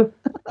managing you.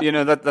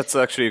 That's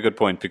actually a good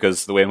point,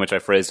 because the way in which I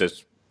phrased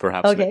it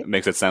perhaps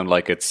makes it sound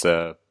like it's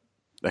a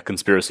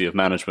conspiracy of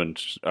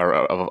management or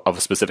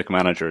of specific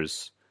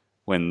managers,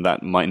 when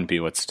that mightn't be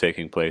what's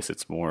taking place.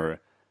 It's more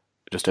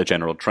just a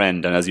general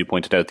trend. And as you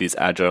pointed out, these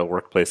agile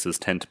workplaces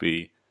tend to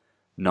be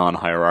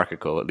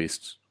non-hierarchical, at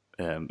least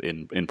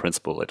in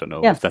principle. I don't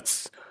know if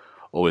that's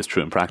always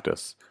true in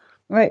practice.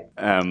 Right.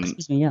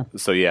 Excuse me, yeah.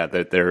 So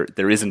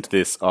there isn't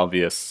this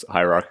obvious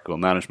hierarchical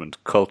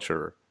management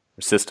culture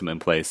or system in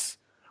place.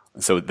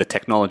 So the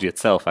technology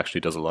itself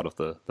actually does a lot of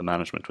the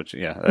management, which,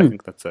 I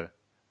think that's an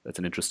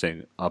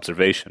interesting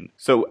observation.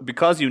 So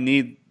because you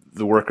need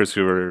the workers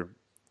who are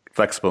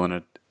flexible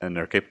and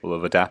are capable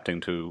of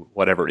adapting to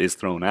whatever is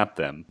thrown at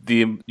them,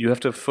 you have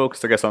to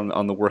focus, I guess,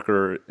 on the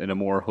worker in a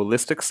more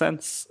holistic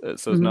sense.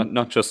 So it's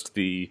not just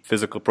the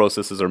physical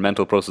processes or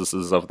mental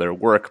processes of their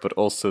work, but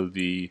also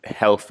the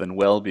health and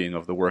well-being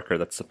of the worker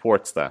that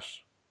supports that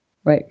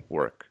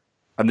work.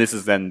 And this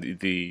is then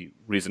the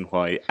reason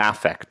why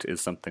affect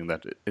is something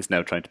that is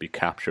now trying to be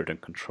captured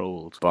and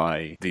controlled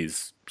by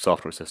these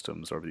software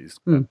systems or these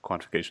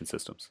quantification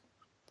systems.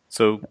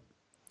 So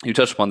you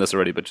touched upon this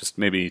already, but just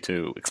maybe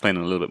to explain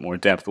in a little bit more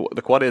depth,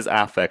 what is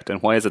affect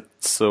and why is it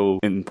so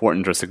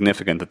important or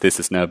significant that this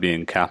is now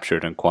being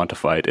captured and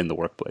quantified in the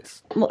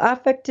workplace? Well,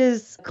 affect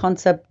is a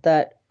concept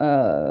that,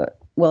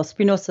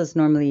 Spinoza is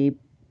normally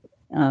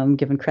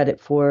given credit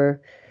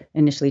for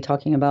initially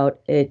talking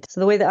about it. So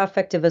the way that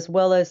affective as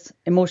well as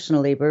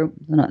emotional labor,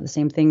 they're not the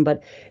same thing,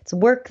 but it's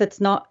work that's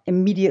not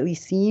immediately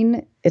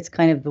seen. It's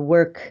kind of the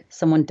work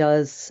someone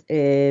does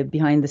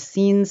behind the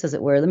scenes, as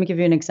it were. Let me give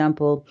you an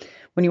example.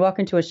 When you walk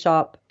into a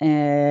shop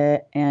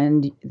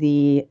and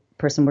the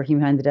person working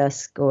behind the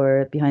desk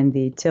or behind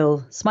the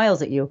till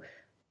smiles at you,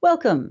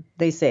 welcome,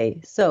 they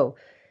say. So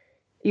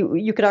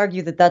you could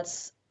argue that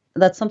that's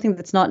something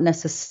that's not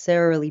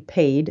necessarily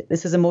paid.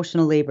 This is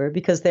emotional labor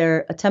because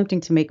they're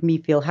attempting to make me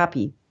feel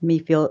happy, me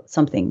feel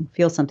something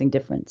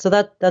different. So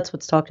that's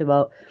what's talked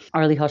about.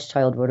 Arlie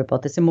Hochschild wrote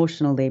about this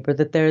emotional labor,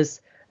 that there's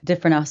a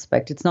different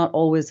aspect. It's not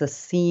always a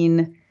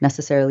seen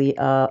necessarily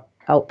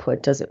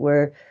output, as it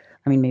were.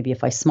 I mean, maybe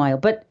if I smile,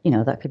 but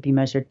that could be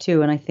measured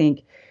too. And I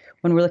think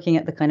when we're looking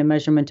at the kind of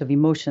measurement of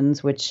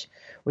emotions, which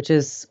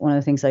is one of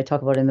the things I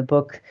talk about in the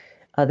book,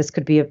 this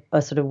could be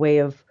a sort of way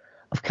of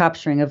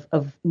capturing,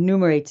 of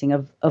numerating,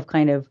 of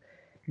kind of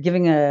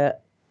giving a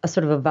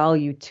sort of a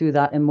value to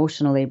that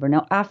emotional labor.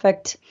 Now,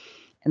 affect,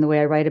 and the way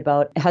I write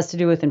about, it has to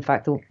do with, in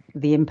fact,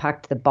 the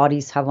impact that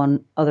bodies have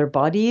on other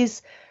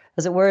bodies,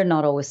 as it were,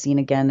 not always seen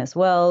again as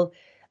well.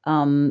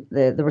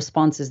 The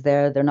responses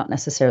there, they're not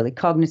necessarily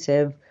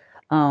cognitive.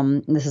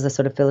 This is a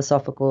sort of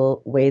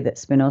philosophical way that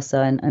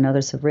Spinoza and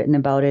others have written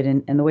about it.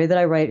 And the way that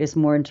I write is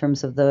more in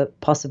terms of the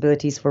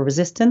possibilities for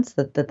resistance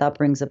that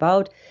brings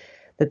about,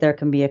 that there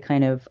can be a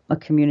kind of a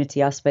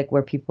community aspect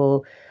where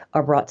people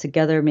are brought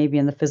together, maybe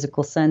in the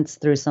physical sense,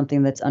 through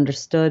something that's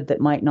understood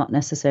that might not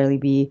necessarily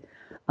be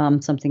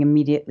something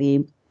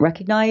immediately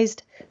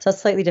recognized. So that's a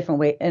slightly different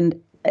way.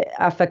 And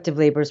affective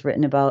labor is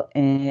written about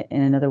in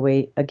another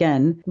way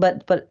again.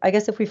 But I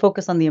guess if we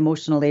focus on the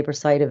emotional labor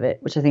side of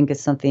it, which I think is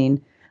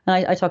something,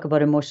 and I talk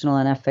about emotional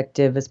and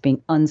affective as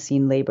being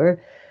unseen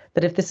labor,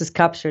 that if this is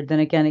captured, then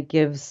again, it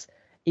gives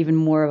even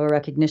more of a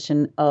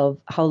recognition of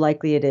how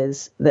likely it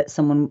is that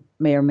someone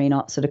may or may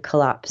not sort of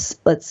collapse,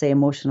 let's say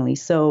emotionally.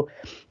 So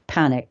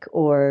panic,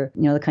 or,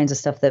 the kinds of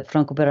stuff that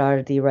Franco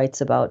Berardi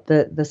writes about,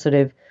 the sort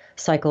of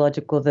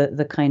psychological,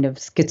 the kind of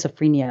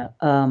schizophrenia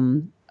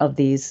of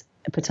these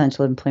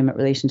potential employment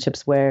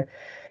relationships where,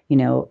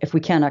 if we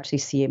can't actually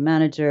see a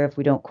manager, if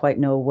we don't quite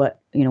know what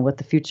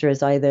the future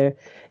is either,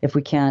 if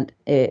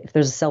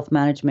there's a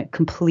self-management,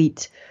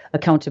 complete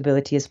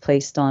accountability is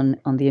placed on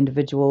the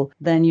individual,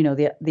 then,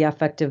 the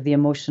affective, the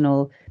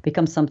emotional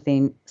becomes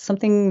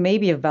something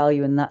maybe of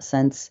value in that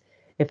sense,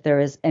 if there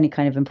is any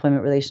kind of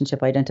employment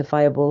relationship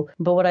identifiable.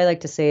 But what I like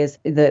to say is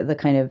the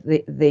kind of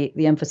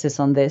the emphasis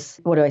on this.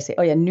 What do I say?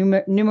 Oh yeah,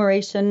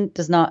 numeration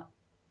does not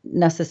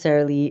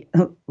necessarily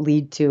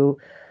lead to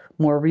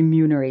more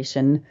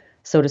remuneration,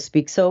 so to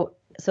speak. So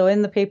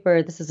in the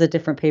paper, this is a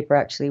different paper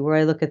actually, where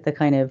I look at the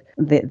kind of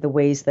the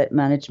ways that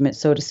management,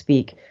 so to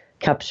speak,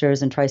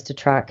 captures and tries to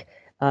track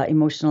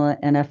emotional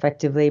and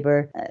affective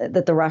labor.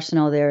 That the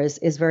rationale there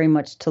is very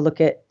much to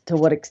look at to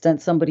what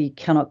extent somebody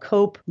cannot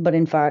cope, but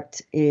in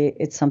fact,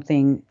 it's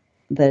something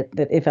that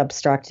if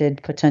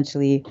abstracted,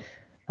 potentially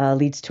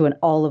leads to an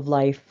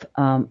all-of-life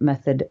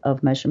method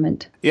of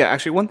measurement. Yeah,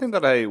 actually, one thing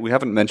that we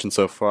haven't mentioned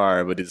so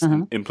far, but is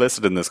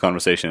implicit in this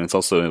conversation, it's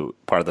also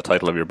part of the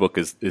title of your book,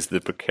 is the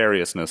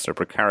precariousness or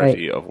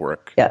precarity of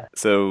work. Yeah.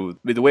 So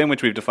the way in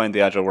which we've defined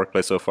the agile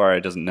workplace so far,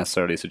 it doesn't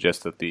necessarily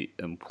suggest that the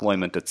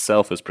employment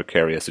itself is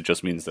precarious. It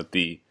just means that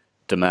the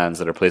demands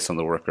that are placed on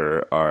the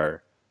worker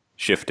are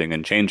shifting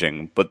and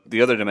changing. But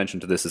the other dimension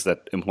to this is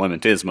that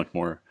employment is much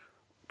more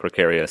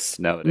precarious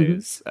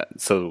nowadays.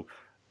 So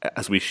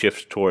as we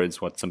shift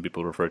towards what some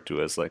people refer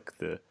to as like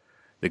the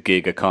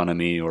gig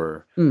economy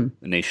or the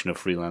nation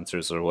of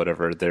freelancers or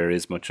whatever, there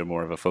is much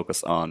more of a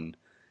focus on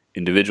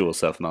individual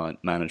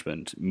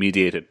self-management,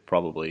 mediated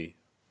possibly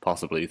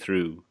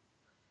through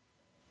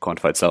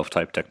quantified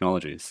self-type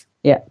technologies.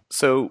 Yeah.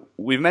 So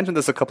we've mentioned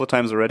this a couple of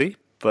times already,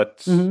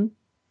 but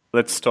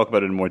let's talk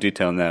about it in more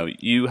detail now.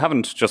 You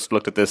haven't just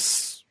looked at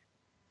this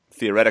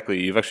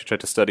theoretically, you've actually tried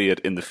to study it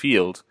in the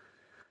field,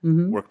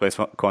 workplace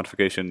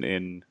quantification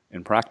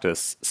in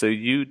practice. So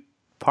you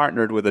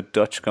partnered with a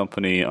Dutch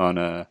company on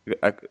I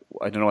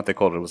don't know what they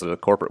called it. Was it a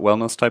corporate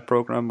wellness type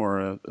program or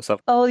a self?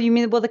 Oh, you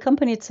mean, well, the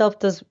company itself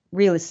does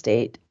real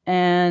estate,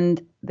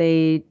 and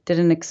they did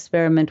an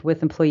experiment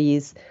with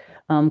employees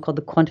called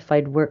the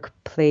Quantified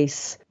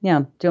Workplace. Yeah.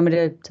 Do you want me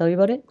to tell you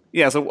about it?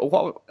 Yeah. So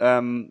what?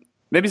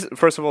 Maybe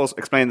first of all,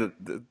 explain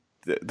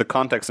the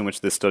context in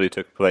which this study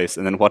took place,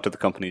 and then what did the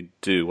company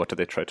do? What did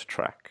they try to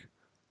track?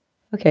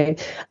 Okay.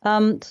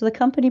 So the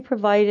company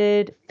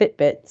provided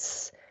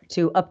Fitbits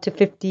to up to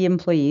 50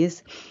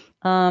 employees,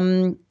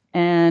 and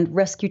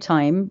Rescue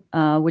Time,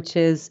 which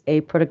is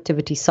a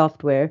productivity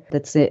software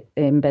that's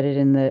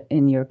embedded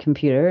in your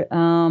computer,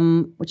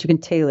 which you can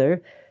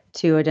tailor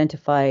to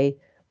identify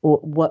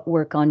what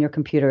work on your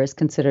computer is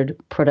considered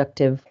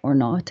productive or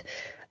not.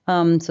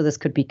 So this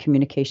could be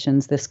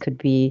communications, this could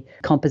be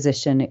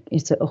composition,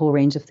 it's a whole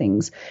range of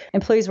things.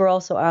 Employees were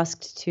also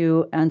asked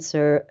to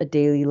answer a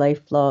daily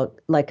life log,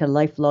 like a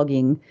life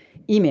logging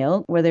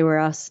email, where they were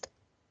asked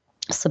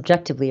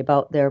subjectively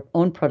about their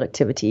own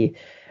productivity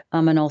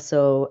and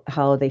also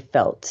how they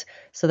felt.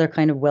 So their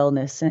kind of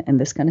wellness and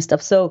this kind of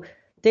stuff. So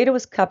data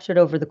was captured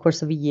over the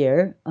course of a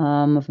year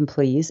of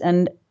employees.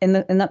 And in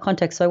that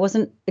context, so I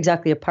wasn't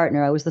exactly a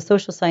partner. I was the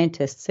social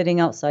scientist sitting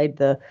outside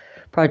the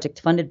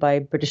project funded by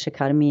British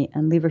Academy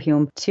and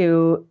Leverhulme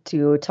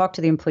to talk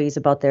to the employees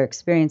about their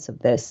experience of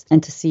this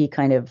and to see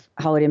kind of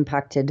how it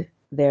impacted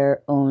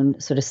their own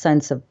sort of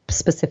sense of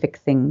specific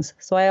things.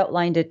 So I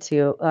outlined it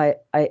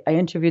I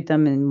interviewed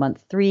them in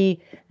month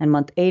 3 and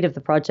month 8 of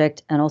the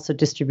project, and also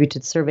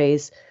distributed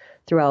surveys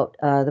throughout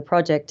the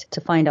project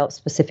to find out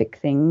specific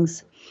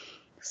things.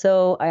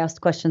 So I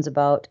asked questions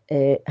about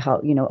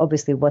how,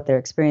 obviously what their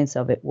experience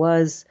of it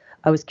was.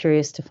 I was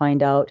curious to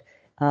find out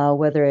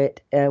whether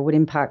it would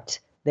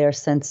impact their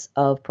sense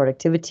of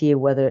productivity,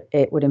 whether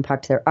it would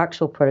impact their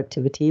actual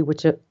productivity,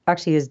 which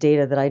actually is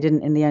data that I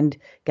didn't in the end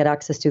get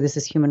access to. This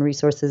is human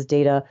resources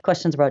data.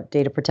 Questions about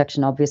data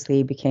protection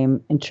obviously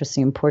became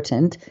interesting,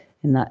 important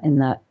in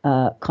that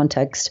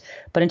context.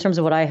 But in terms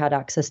of what I had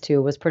access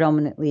to was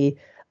predominantly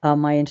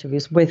my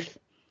interviews with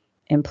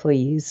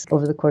employees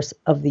over the course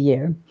of the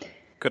year.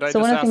 Could I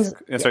just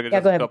ask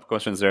a couple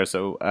questions there?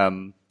 So,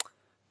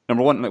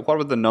 number one, what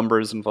were the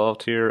numbers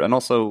involved here? And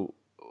also,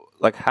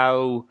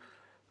 how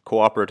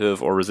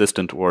cooperative or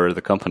resistant were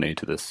the company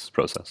to this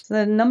process? So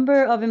the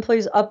number of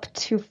employees up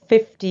to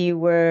 50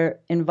 were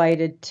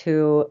invited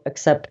to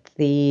accept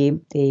the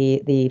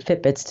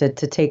Fitbits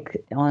to take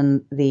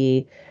on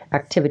the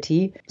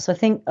activity. So I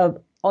think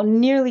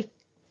nearly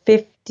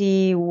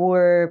 50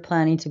 were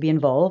planning to be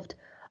involved.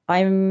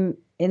 In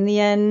the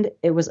end,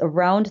 it was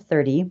around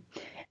 30.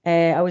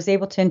 I was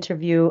able to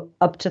interview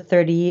up to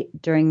 30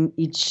 during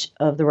each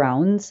of the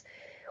rounds.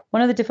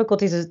 One of the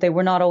difficulties is they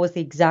were not always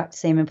the exact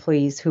same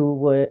employees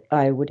who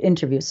I would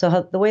interview.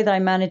 So the way that I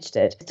managed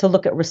it, to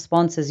look at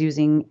responses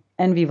using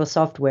NVivo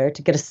software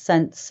to get a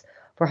sense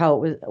for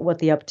what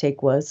the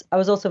uptake was. I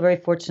was also very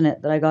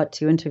fortunate that I got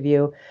to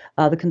interview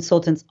the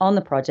consultants on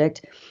the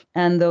project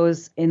and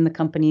those in the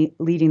company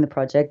leading the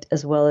project,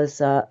 as well as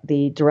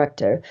the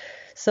director.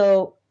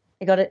 So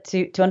I got it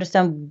to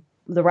understand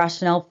the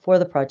rationale for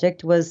the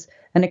project was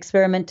an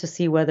experiment to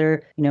see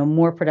whether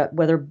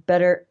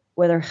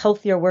whether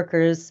healthier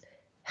workers,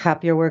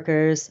 happier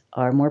workers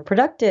are more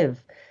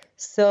productive.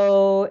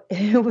 So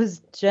it was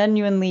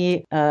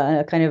genuinely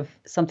kind of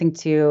something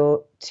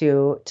to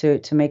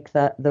make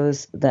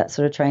that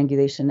sort of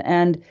triangulation.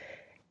 And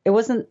it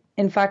wasn't,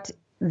 in fact,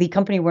 the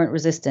company weren't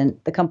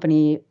resistant. The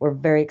company were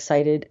very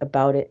excited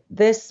about it.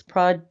 This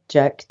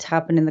project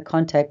happened in the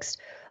context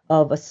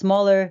of a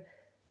smaller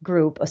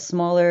group, a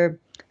smaller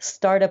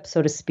startup,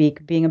 so to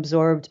speak, being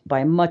absorbed by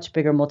a much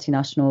bigger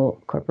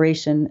multinational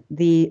corporation.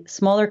 The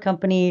smaller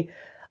company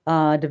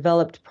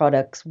developed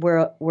products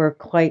were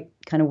quite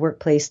kind of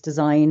workplace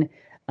design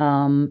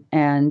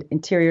and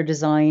interior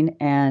design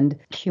and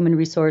human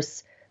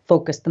resource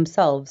focused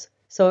themselves.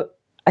 So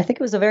I think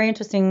it was a very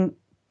interesting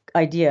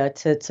idea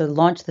to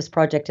launch this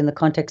project in the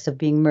context of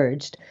being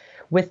merged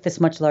with this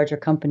much larger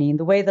company. And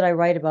the way that I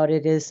write about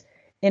it is,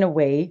 in a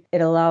way,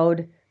 it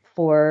allowed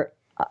for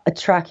a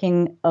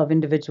tracking of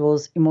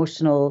individuals'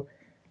 emotional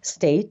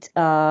state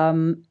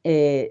in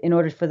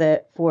order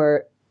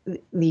for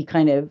the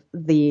kind of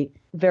the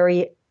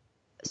very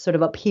sort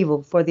of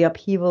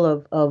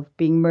upheaval of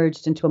being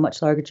merged into a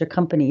much larger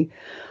company,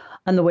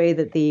 and the way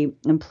that the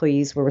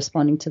employees were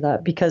responding to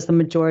that, because the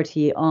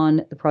majority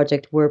on the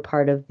project were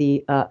part of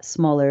the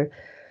smaller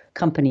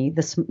company,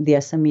 the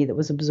SME that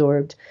was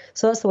absorbed.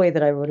 So that's the way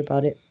that I wrote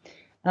about it.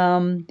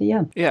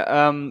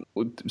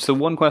 So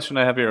one question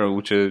I have here,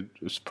 which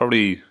is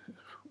probably,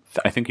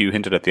 I think you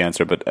hinted at the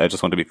answer, but I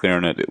just want to be clear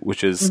on it,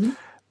 which is,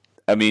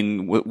 I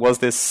mean, was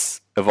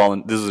this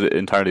this is an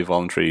entirely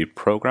voluntary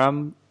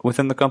program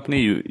within the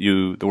company?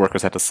 The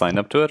workers had to sign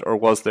up to it, or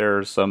was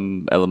there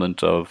some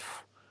element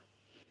of,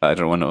 I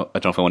don't know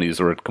if I want to use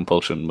the word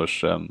compulsion, but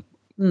some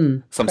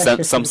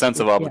sense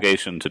of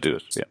obligation to do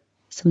it. Yeah.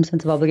 Some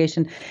sense of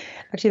obligation.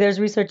 Actually, there's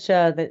research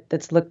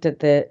that's looked at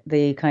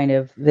the kind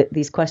of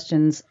these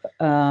questions,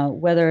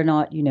 whether or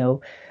not,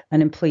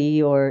 an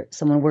employee or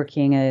someone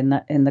working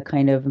in the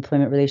kind of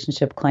employment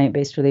relationship,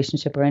 client-based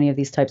relationship, or any of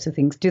these types of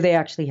things, do they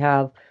actually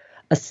have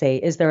a say?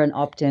 Is there an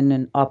opt-in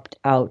and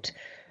opt-out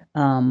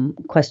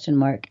question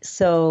mark?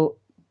 So,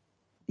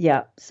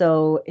 yeah.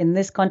 So in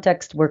this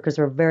context, workers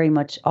were very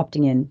much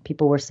opting in.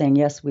 People were saying,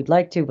 yes, we'd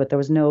like to, but there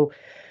was no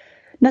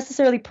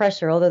necessarily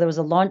pressure, although there was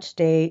a launch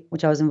day,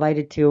 which I was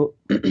invited to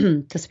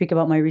to speak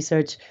about my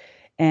research.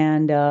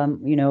 And,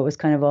 it was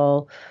kind of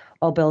all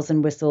bells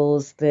and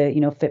whistles. The,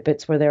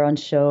 Fitbits were there on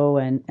show,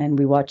 and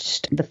we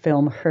watched the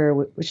film Her,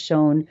 which was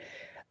shown,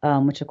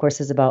 which of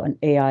course is about an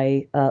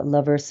AI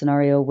lover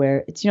scenario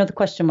where it's, the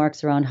question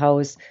marks around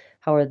how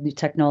are the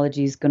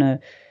technologies going to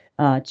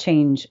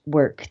change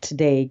work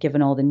today,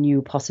 given all the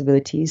new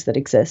possibilities that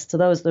exist. So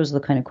those are the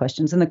kind of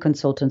questions. And the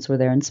consultants were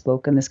there and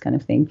spoke and this kind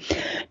of thing.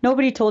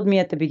 Nobody told me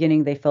at the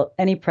beginning they felt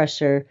any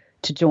pressure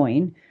to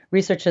join.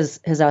 Research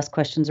has asked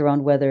questions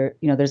around whether,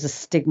 there's a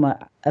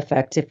stigma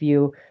effect if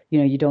you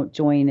don't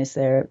join. Is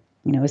there,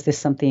 is this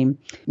something,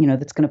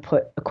 that's going to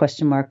put a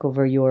question mark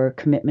over your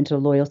commitment or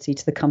loyalty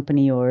to the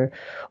company, or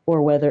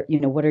whether,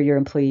 what are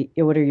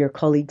your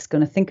colleagues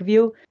going to think of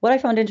you? What I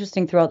found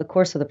interesting throughout the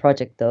course of the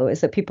project, though,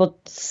 is that people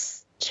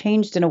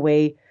changed in a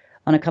way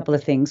on a couple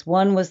of things.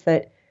 One was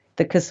that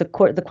because the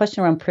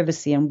question around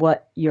privacy and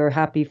what you're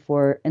happy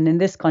for, and in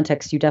this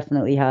context, you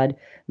definitely had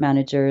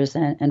managers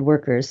and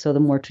workers, so the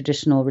more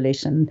traditional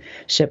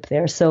relationship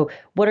there. So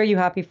what are you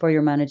happy for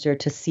your manager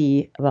to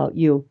see about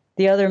you?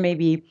 The other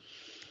maybe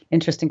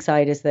interesting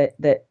side is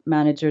that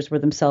managers were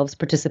themselves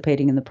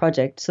participating in the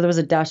project. So there was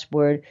a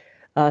dashboard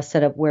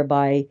set up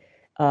whereby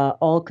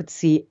all could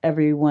see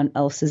everyone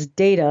else's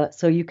data.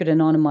 So you could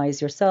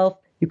anonymize yourself.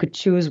 You could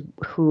choose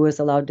who is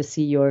allowed to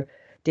see your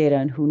data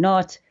and who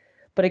not.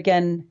 But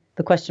again,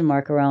 the question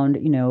mark around,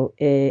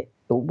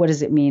 what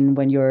does it mean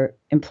when your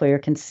employer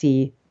can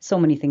see so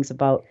many things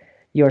about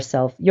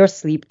yourself? Your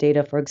sleep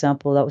data, for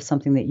example, that was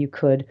something that you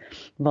could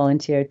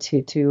volunteer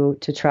to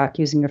track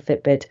using your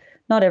Fitbit.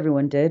 Not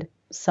everyone did.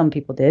 Some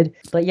people did.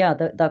 But yeah,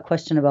 that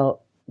question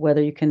about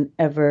whether you can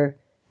ever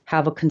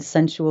have a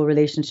consensual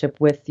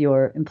relationship with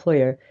your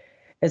employer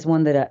is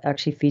one that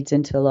actually feeds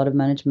into a lot of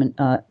management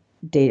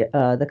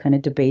data, the kind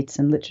of debates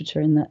and literature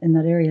in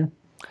that area.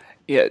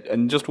 Yeah,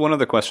 and just one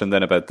other question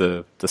then about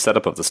the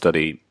setup of the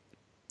study.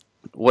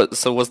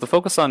 Was the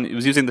focus on, it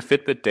was using the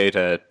Fitbit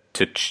data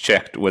to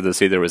check whether,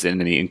 say, there was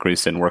any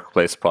increase in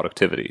workplace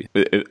productivity?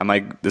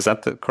 Is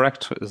that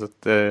correct? Is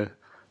that the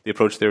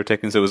approach they were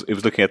taking? So it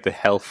was looking at the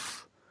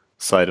health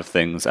side of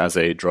things as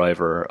a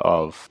driver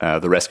of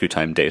the rescue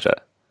time data.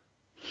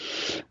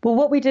 Well,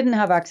 what we didn't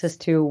have access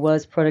to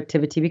was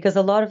productivity, because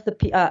a lot of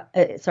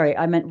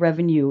I meant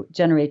revenue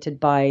generated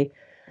by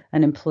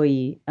an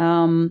employee.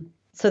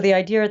 So the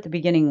idea at the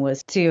beginning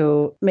was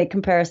to make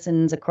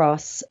comparisons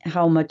across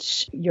how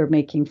much you're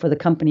making for the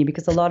company,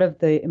 because a lot of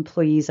the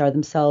employees are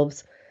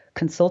themselves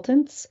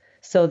consultants.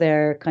 So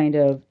they're kind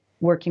of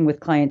working with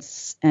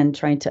clients and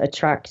trying to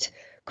attract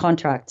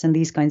contracts and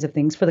these kinds of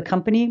things for the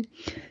company.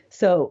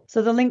 So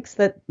the links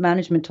that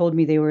management told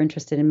me they were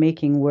interested in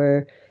making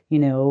were,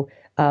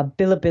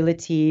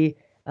 billability,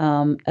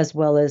 as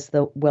well as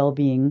the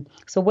well-being.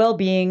 So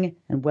well-being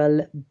and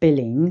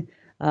well-billing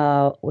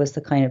was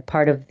the kind of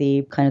part of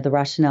the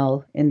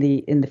rationale in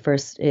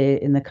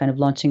the kind of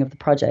launching of the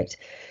project.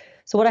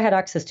 So what I had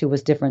access to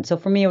was different. So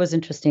for me, it was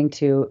interesting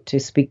to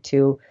speak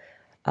to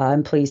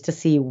employees to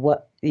see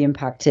what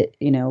impact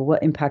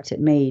it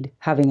made,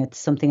 having it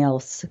something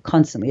else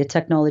constantly, a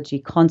technology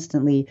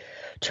constantly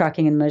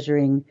tracking and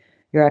measuring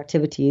your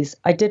activities.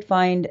 I did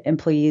find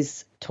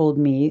employees told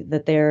me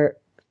that their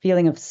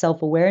feeling of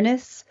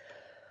self-awareness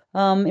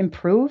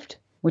improved,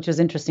 which was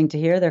interesting to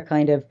hear.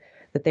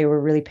 That they were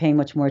really paying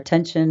much more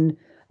attention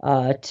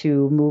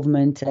to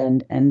movement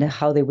and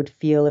how they would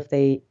feel if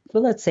they,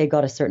 well, let's say,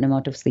 got a certain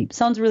amount of sleep.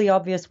 Sounds really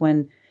obvious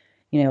when,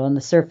 on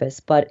the surface,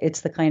 but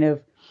it's the kind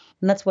of,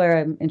 and that's where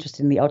I'm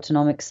interested in the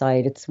autonomic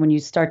side. It's when you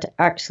start to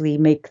actually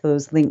make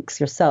those links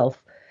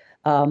yourself,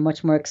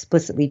 much more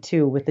explicitly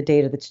too, with the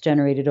data that's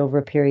generated over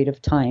a period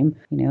of time.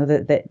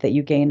 That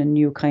you gain a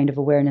new kind of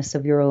awareness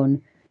of your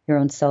own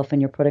self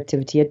and your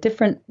productivity. A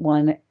different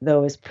one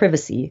though is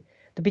privacy.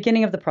 The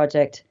beginning of the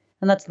project,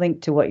 and that's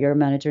linked to what your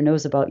manager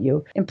knows about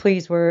you.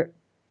 Employees were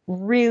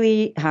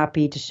really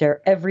happy to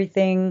share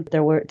everything.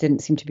 Didn't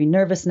seem to be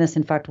nervousness.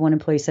 In fact, one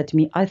employee said to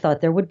me, "I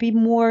thought there would be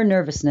more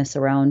nervousness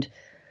around,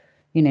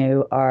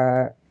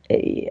 our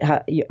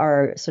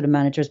sort of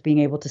managers being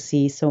able to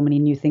see so many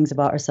new things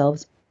about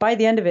ourselves." By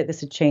the end of it,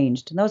 this had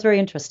changed. And that was very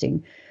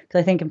interesting because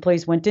I think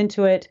employees went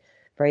into it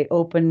very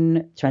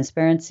open,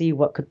 transparency,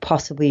 what could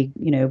possibly,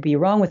 be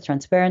wrong with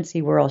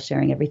transparency. We're all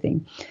sharing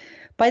everything.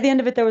 By the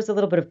end of it, there was a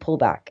little bit of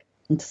pullback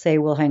and to say,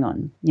 well, hang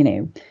on,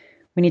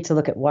 we need to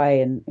look at why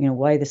and,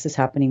 why this is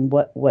happening.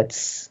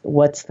 What's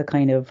the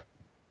kind of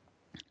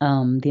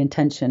the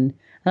intention.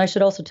 And I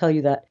should also tell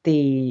you that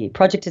the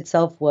project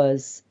itself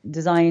was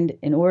designed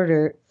in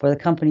order for the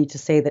company to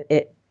say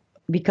that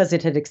because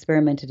it had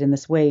experimented in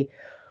this way,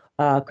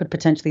 could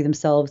potentially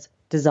themselves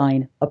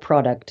design a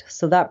product.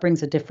 So that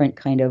brings a different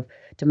kind of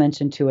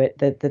dimension to it,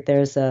 that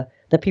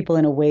that people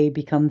in a way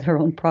become their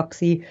own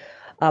proxy.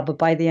 But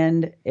by the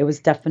end, it was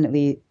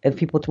definitely,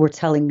 people were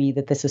telling me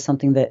that this is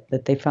something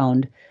that they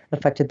found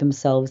affected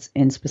themselves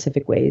in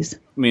specific ways.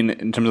 I mean,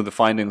 in terms of the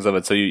findings of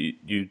it, so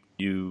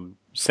you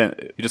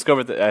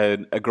discovered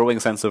a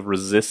growing sense of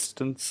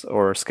resistance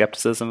or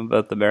skepticism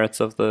about the merits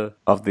of the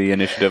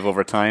initiative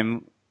over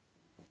time.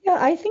 Yeah,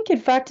 I think in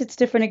fact it's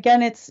different.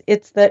 Again, it's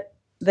that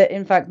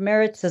in fact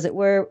merits, as it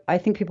were. I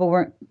think people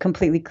weren't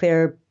completely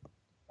clear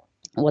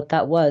what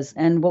that was.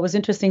 And what was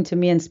interesting to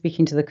me in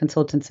speaking to the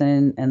consultants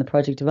and the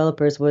project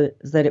developers was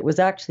that it was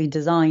actually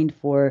designed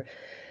for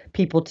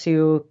people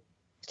to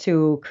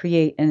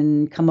create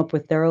and come up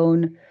with their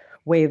own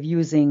way of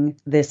using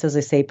this, as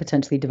I say,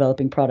 potentially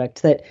developing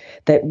product that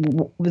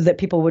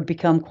people would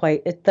become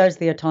there's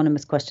the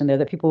autonomous question there,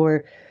 that people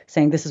were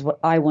saying, this is what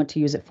I want to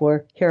use it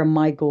for. Here are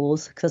my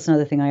goals. Because that's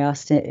another thing I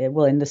asked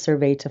in the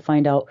survey to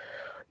find out,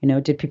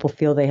 did people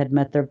feel they had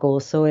met their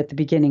goals? So at the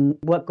beginning,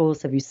 what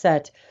goals have you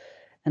set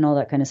and all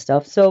that kind of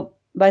stuff. So,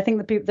 but I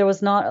think there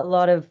was not a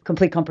lot of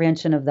complete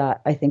comprehension of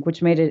that, I think,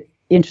 which made it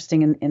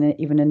interesting in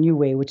even a new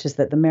way, which is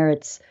that the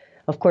merits,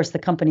 of course, the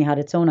company had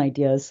its own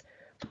ideas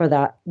for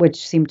that,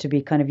 which seemed to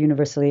be kind of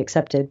universally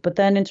accepted. But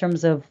then in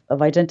terms of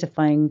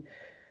identifying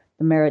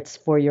the merits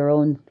for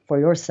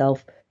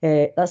yourself,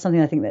 that's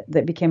something I think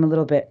that became a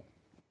little bit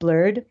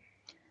blurred.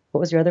 What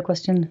was your other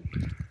question?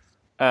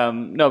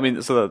 No, I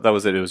mean, so that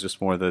was it. It was just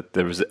more that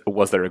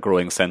was there a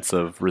growing sense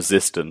of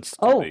resistance?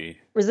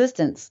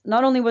 Resistance.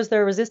 Not only was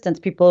there resistance,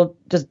 people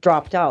just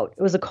dropped out.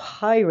 It was a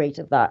high rate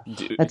of that.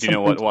 Do you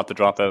know what the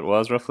dropout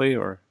was roughly,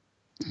 or?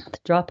 The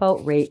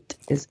dropout rate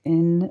is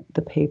in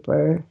the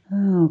paper.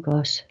 Oh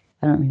gosh,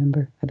 I don't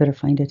remember. I better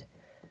find it.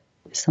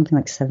 It's something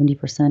like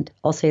 70%.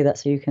 I'll say that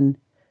so you can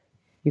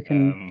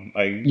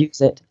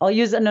use it. I'll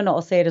use it. No,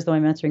 I'll say it as though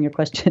I'm answering your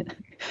question.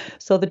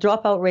 So the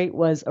dropout rate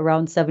was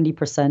around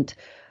 70%,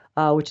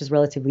 which is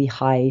relatively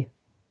high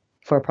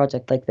for a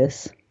project like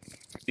this.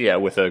 Yeah,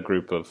 with a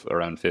group of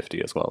around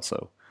 50 as well.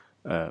 So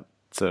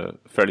it's a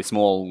fairly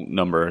small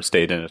number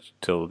stayed in it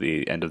till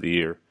the end of the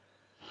year.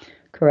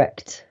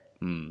 Correct.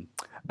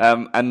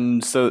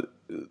 And so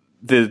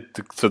the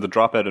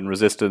dropout and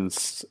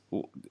resistance,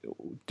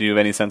 do you have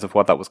any sense of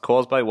what that was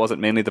caused by? Was it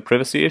mainly the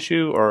privacy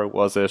issue, or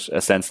was it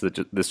a sense that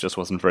this just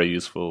wasn't very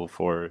useful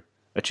for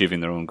achieving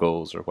their own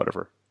goals or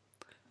whatever?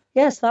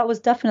 Yes, that was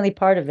definitely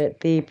part of it,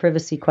 the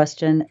privacy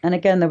question. And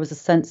again, there was a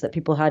sense that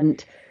people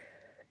hadn't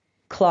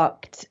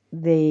clocked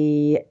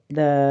that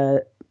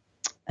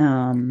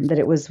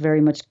it was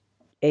very much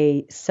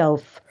a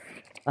self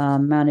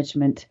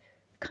management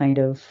kind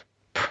of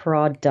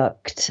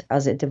product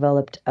as it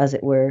developed, as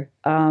it were.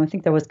 I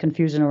think there was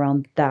confusion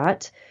around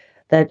that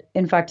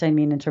in fact, I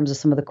mean, in terms of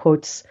some of the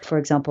quotes, for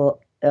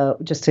example,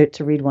 just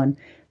to read one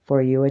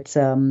for you, it's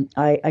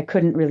I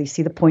couldn't really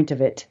see the point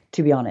of it,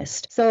 to be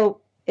honest.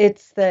 So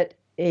it's that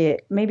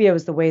maybe it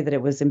was the way that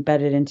it was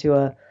embedded into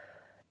a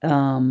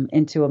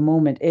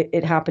moment.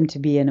 It happened to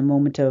be in a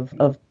moment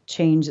of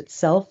change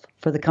itself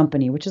for the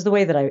company, which is the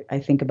way that I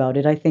think about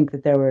it. I think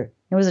that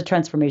it was a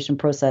transformation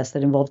process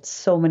that involved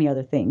so many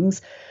other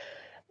things.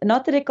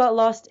 Not that it got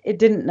lost, it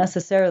didn't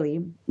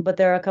necessarily, but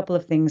there are a couple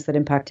of things that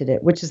impacted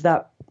it, which is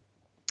that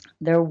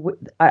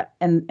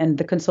and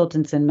the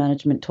consultants and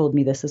management told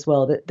me this as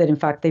well, that in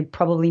fact they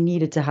probably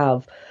needed to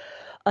have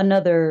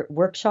another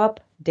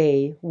workshop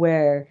day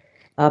where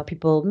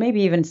people,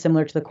 maybe even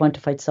similar to the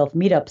Quantified Self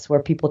meetups,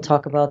 where people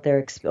talk about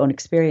their own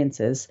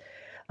experiences,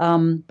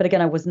 But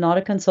again, I was not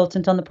a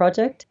consultant on the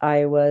project.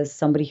 I was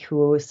somebody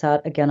who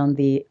sat again on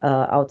the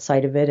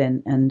outside of it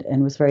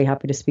and was very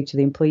happy to speak to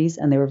the employees.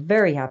 And they were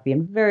very happy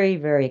and very,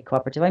 very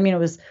cooperative. I mean, it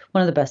was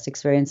one of the best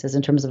experiences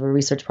in terms of a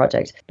research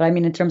project. But I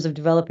mean, in terms of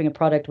developing a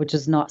product, which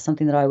is not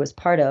something that I was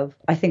part of,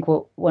 I think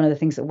one of the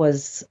things that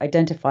was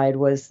identified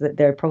was that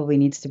there probably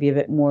needs to be a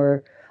bit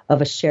more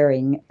of a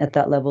sharing at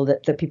that level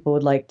that people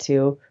would like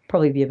to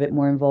probably be a bit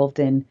more involved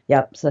in.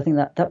 Yeah, so I think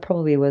that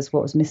probably was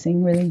what was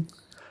missing, really.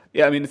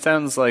 Yeah, I mean, it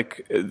sounds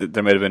like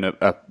there might have been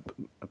a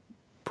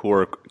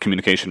poor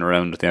communication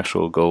around the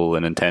actual goal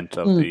and intent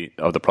of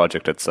the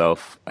project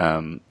itself,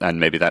 and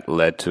maybe that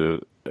led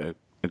to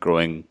a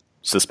growing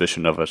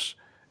suspicion of it.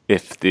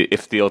 If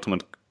the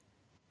ultimate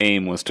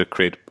aim was to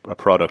create a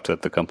product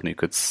that the company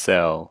could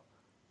sell,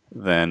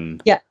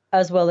 then yeah,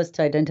 as well as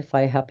to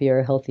identify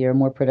happier, healthier,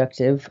 more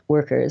productive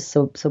workers.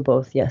 So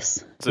both,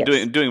 yes. So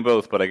yes. doing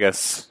both, but I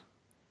guess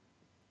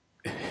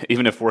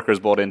even if workers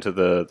bought into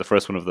the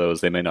first one of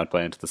those, they may not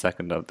buy into the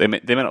second. They may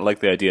not like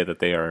the idea that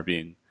they are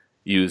being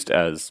used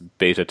as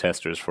beta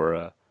testers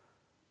for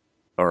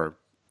a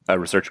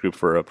research group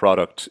for a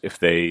product if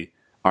they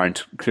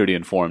aren't clearly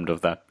informed of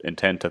that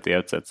intent at the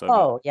outset.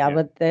 So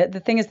but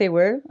the thing is, they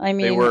were. I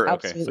mean, they were,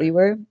 absolutely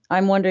were.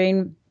 I'm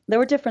wondering. There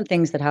were different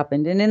things that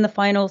happened, and in the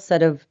final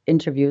set of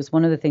interviews,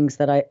 one of the things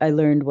that I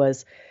learned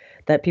was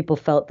that people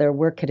felt their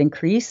work had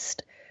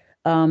increased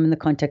in the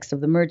context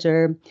of the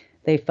merger.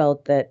 They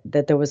felt that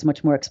there was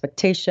much more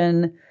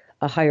expectation,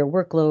 a higher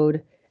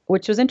workload,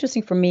 which was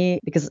interesting for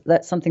me because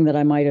that's something that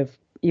I might have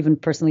even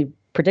personally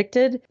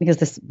predicted, because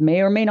this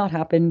may or may not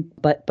happen,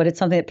 but it's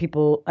something that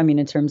people, I mean,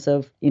 in terms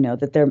of,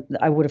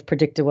 I would have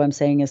predicted. What I'm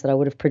saying is that I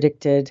would have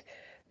predicted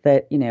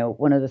that,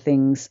 one of the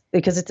things,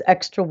 because it's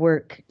extra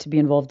work to be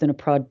involved in a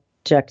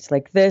project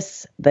like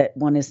this, that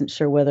one isn't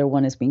sure whether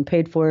one is being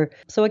paid for.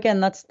 So again,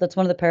 that's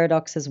one of the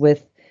paradoxes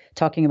with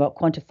talking about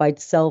quantified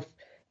self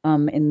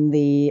in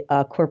the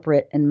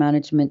corporate and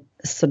management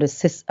sort of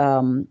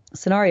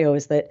scenario,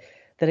 is that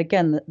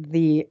again,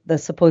 the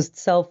supposed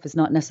self is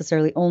not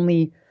necessarily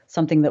only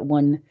something that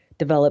one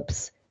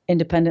develops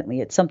independently.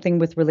 It's something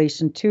with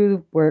relation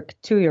to work,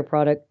 to your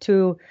product,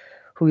 to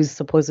who's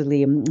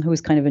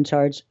kind of in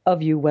charge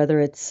of you, whether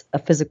it's a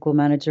physical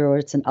manager or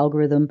it's an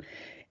algorithm.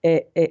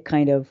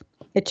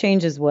 It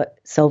changes what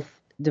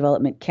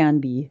self-development can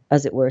be,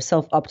 as it were,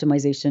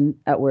 self-optimization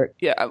at work.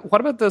 Yeah.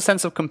 What about the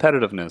sense of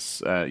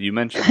competitiveness? You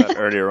mentioned that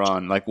earlier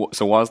on.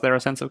 So was there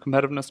a sense of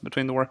competitiveness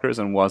between the workers,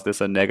 and was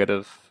this a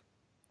negative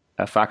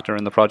factor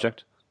in the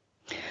project?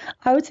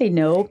 I would say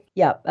no.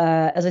 Yeah.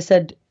 As I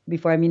said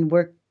before, I mean,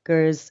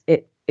 workers,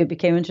 it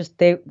became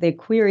interesting. They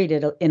queried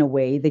it in a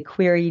way. They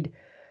queried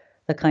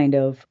the kind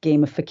of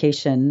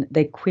gamification.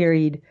 They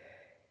queried,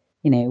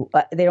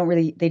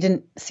 they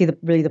didn't see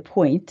the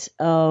point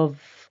of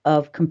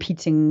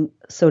competing,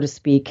 so to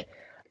speak,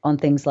 on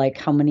things like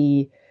how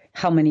many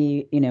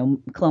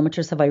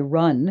kilometers have I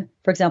run,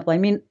 for example. I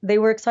mean, they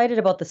were excited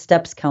about the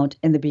steps count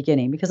in the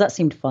beginning because that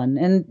seemed fun,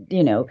 and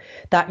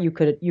that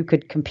you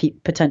could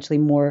compete potentially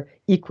more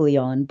equally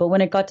on. But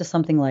when it got to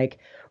something like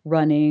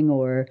running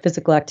or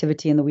physical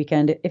activity in the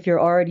weekend, if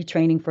you're already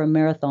training for a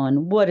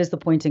marathon, what is the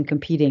point in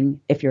competing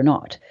if you're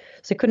not?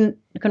 So I couldn't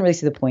really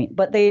see the point.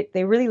 But they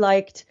really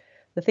liked,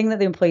 the thing that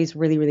the employees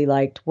really, really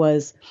liked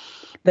was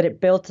that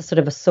it built a sort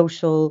of a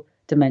social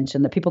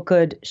dimension, that people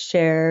could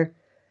share,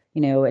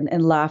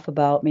 and laugh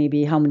about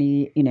maybe how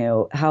many,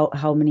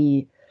 how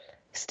many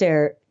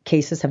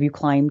staircases have you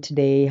climbed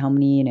today? How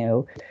many,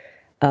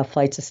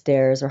 flights of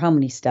stairs, or how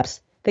many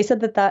steps? They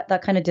said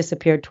that kind of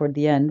disappeared toward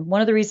the end.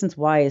 One of the reasons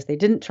why is they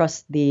didn't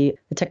trust the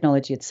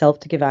technology itself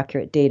to give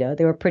accurate data.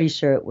 They were pretty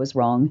sure it was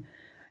wrong.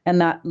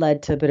 And that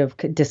led to a bit of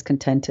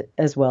discontent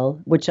as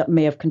well, which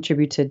may have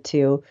contributed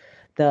to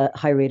the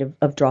high rate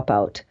of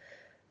dropout.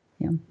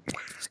 Yeah.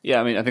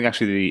 Yeah, I mean, I think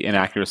actually the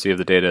inaccuracy of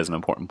the data is an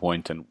important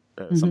point, and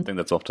something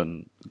that's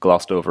often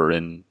glossed over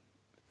in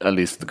at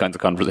least the kinds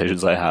of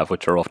conversations I have,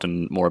 which are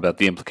often more about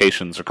the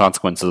implications or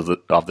consequences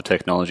of the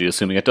technology,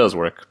 assuming it does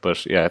work.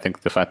 But yeah, I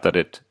think the fact that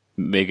it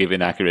may give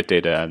inaccurate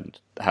data and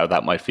how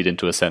that might feed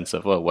into a sense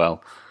of,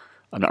 well,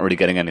 I'm not really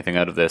getting anything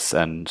out of this,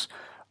 and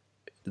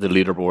the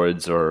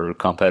leaderboards or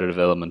competitive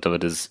element of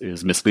it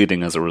is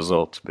misleading as a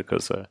result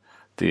because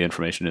the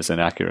information is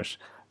inaccurate.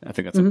 I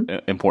think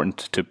it's important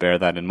to bear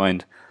that in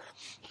mind.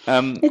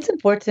 It's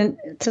important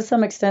to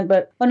some extent,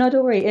 but no,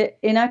 don't worry.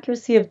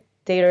 Inaccuracy of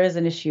data is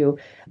an issue.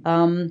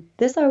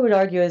 This, I would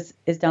argue,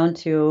 is down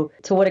to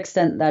what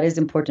extent that is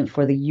important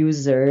for the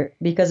user,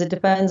 because it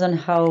depends on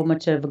how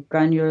much of a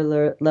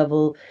granular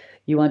level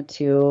you want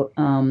to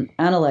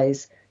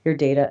analyze your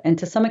data. And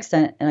to some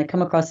extent, and I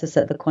come across this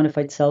at the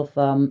Quantified Self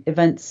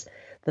events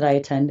that I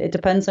attend, it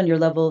depends on your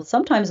level,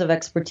 sometimes of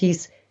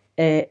expertise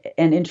and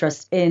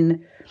interest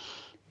in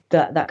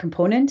that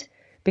component.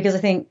 Because I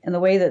think in the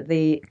way that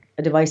the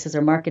devices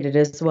are marketed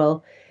as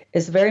well,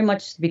 is very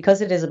much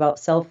because it is about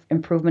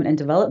self-improvement and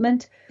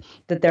development,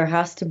 that there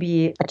has to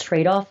be a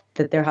trade-off,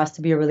 that there has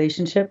to be a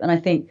relationship. And I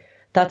think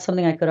that's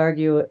something I could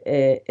argue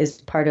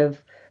is part of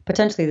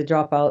potentially the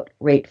dropout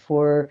rate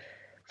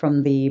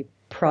from the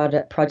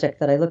project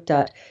that I looked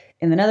at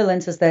in the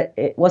Netherlands is that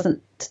it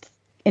wasn't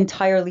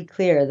entirely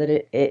clear that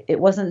it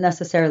wasn't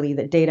necessarily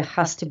that data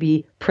has to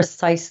be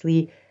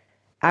precisely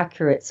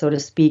accurate, so to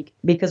speak,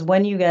 because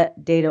when you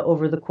get data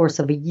over the course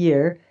of a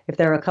year, if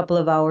there are a couple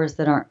of hours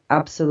that aren't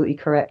absolutely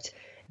correct,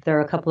 if there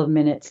are a couple of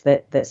minutes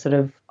that sort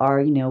of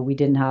are, we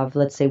didn't have,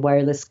 let's say,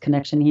 wireless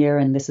connection here,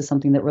 and this is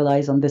something that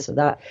relies on this or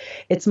that,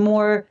 it's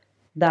more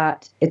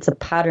that it's a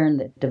pattern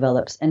that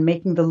develops, and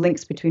making the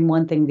links between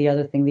one thing, the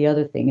other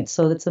thing. It's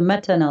a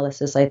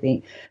meta-analysis, I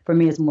think, for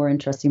me is more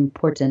interesting,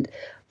 important.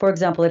 For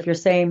example, if you're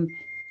saying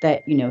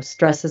that,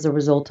 stress is a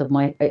result of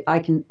I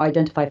can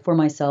identify for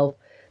myself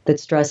that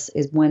stress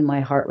is when my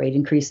heart rate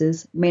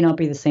increases. May not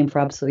be the same for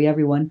absolutely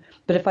everyone.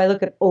 But if I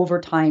look at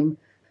over time,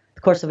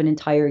 the course of an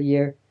entire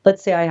year,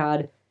 let's say I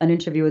had an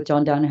interview with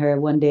John Danaher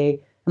one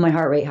day and my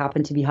heart rate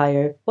happened to be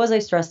higher. Was I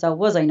stressed out?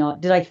 Was I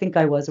not? Did I think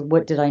I was, or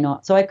what did I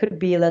not? So I could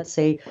be, let's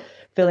say,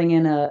 filling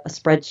in a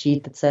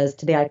spreadsheet that says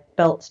today I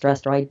felt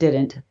stressed or I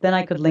didn't. Then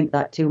I could link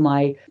that to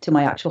my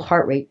actual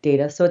heart rate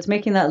data. So it's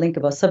making that link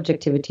about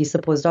subjectivity,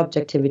 supposed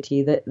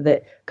objectivity,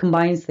 that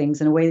combines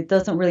things in a way that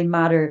doesn't really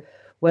matter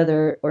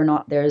whether or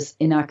not there's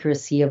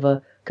inaccuracy of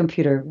a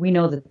computer. We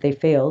know that they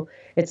fail.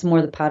 It's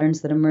more the patterns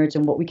that emerge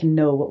and what we can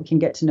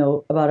get to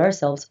know about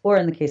ourselves, or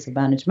in the case of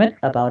management,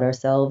 about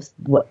ourselves,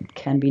 what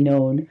can be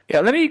known.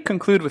 Yeah, let me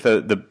conclude with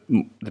the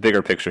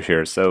bigger picture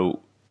here. So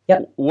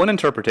One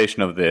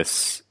interpretation of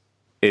this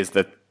is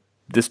that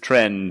this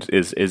trend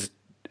is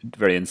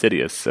very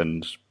insidious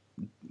and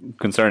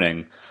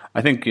concerning.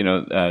 I think,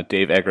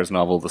 Dave Eggers'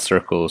 novel, The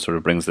Circle, sort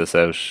of brings this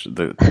out,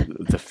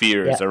 the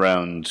fears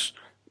around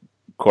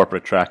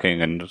corporate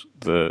tracking and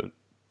the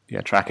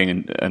tracking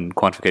and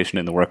quantification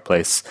in the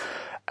workplace.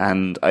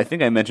 And I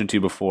think I mentioned to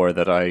you before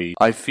that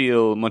I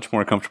feel much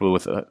more comfortable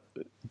with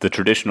the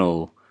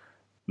traditional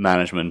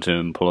management to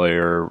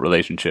employer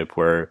relationship,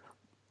 where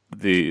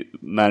the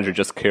manager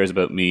just cares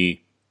about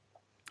me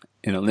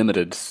in a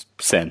limited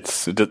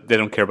sense. They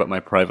don't care about my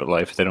private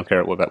life. They don't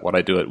care about what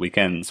I do at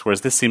weekends.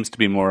 Whereas this seems to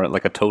be more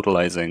like a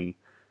totalizing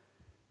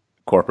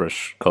corporate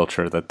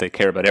culture, that they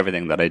care about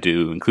everything that I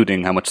do,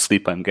 including how much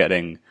sleep I'm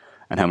getting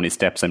and how many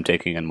steps I'm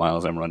taking and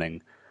miles I'm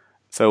running.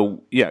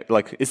 So,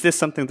 is this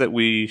something that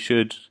we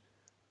should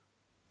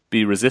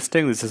be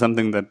resisting? This is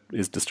something that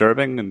is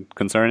disturbing and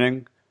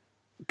concerning?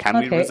 Can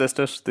we resist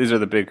it? These are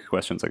the big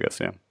questions, I guess,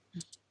 yeah.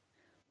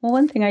 Well,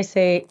 one thing I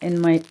say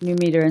in my New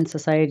Media in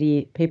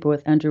Society paper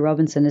with Andrew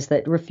Robinson is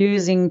that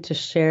refusing to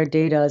share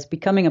data is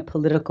becoming a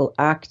political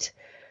act,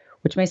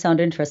 which may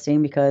sound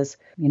interesting because,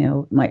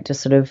 might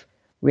just sort of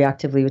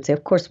reactively would say,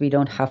 of course, we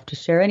don't have to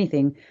share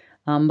anything.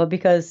 But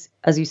because,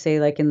 as you say,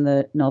 like in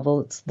the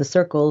novel, it's The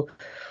Circle,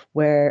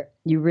 where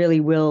you really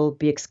will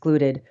be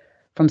excluded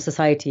from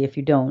society if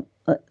you don't.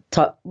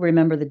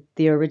 Remember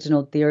the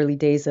early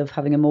days of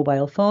having a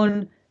mobile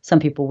phone.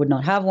 Some people would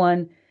not have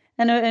one.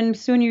 And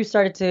soon you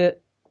started to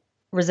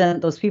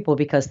resent those people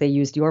because they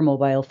used your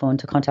mobile phone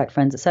to contact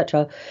friends,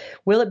 etc.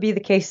 Will it be the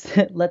case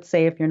that, let's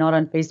say, if you're not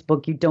on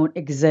Facebook, you don't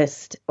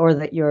exist, or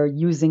that you're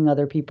using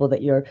other people,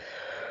 that you're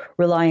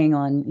relying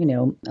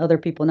on, other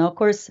people? Now, of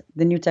course,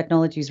 the new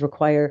technologies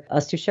require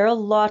us to share a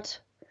lot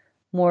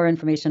more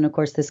information. Of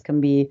course, this can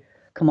be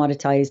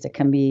commoditized. It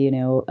can be,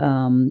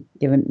 given,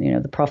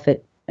 the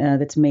profit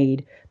that's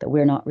made that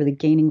we're not really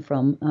gaining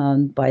from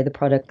by the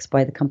products,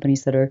 by the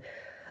companies that are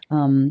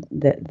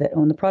that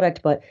own the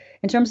product. But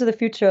in terms of the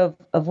future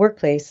of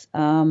workplace,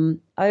 I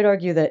would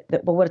argue that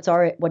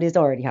what is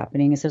already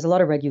happening is there's a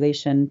lot of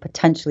regulation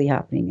potentially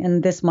happening,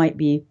 and this might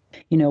be,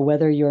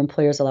 whether your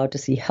employer is allowed to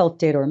see health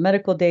data or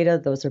medical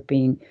data. Those are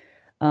being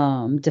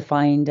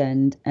defined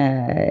and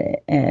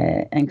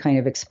kind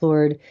of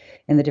explored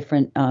in the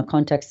different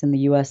contexts in the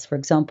U.S., for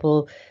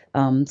example.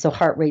 So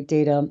heart rate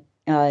data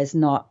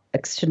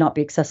should not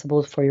be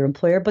accessible for your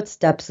employer, but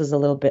steps is a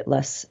little bit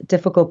less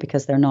difficult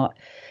because they're not,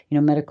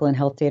 medical and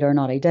health data are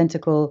not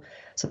identical.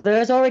 So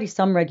there's already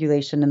some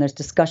regulation, and there's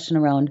discussion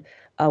around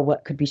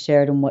what could be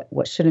shared and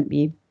what shouldn't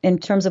be. In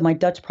terms of my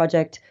Dutch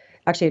project,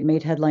 actually it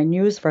made headline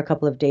news for a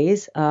couple of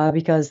days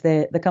because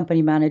the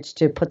company managed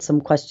to put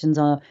some questions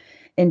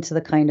into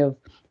the kind of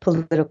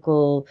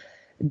political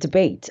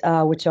debate,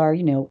 which are,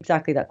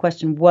 exactly that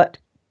question: what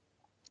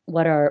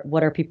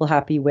are people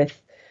happy with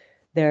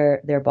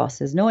their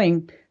bosses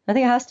knowing? I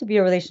think it has to be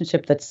a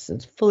relationship that's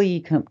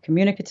fully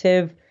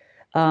communicative.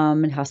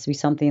 It has to be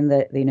something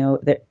that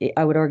that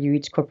I would argue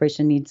each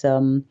corporation needs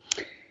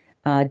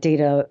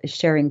data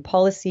sharing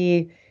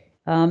policy.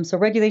 So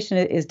regulation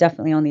is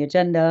definitely on the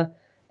agenda.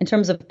 In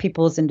terms of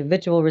people's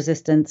individual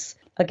resistance,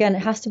 again, it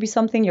has to be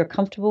something you're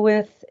comfortable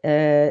with.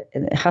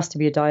 It has to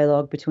be a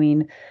dialogue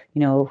between,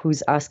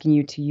 who's asking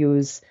you to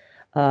use,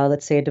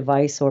 let's say, a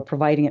device or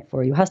providing it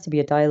for you. It has to be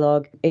a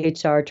dialogue.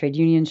 HR, trade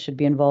unions should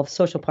be involved,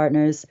 social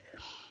partners.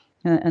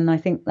 And I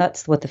think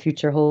that's what the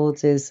future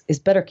holds is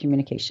better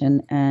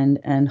communication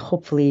and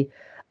hopefully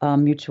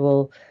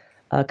mutual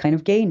kind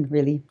of gain,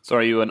 really. So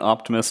are you an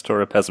optimist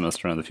or a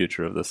pessimist around the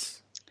future of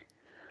this?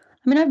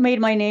 I mean, I've made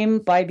my name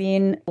by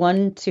being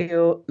one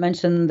to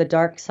mention the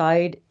dark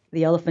side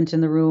the elephant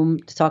in the room,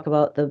 to talk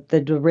about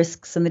the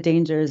risks and the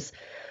dangers.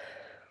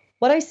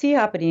 What I see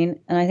happening,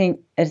 and I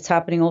think it's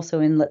happening also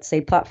in, let's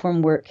say,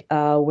 platform work,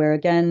 where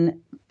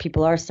again,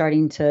 people are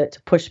starting to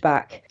push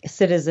back.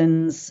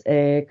 Citizens,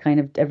 kind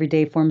of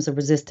everyday forms of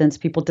resistance,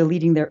 people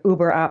deleting their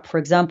Uber app, for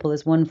example,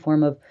 is one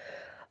form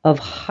of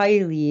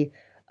highly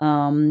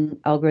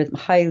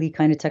highly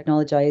kind of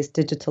technologized,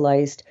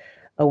 digitalized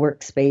a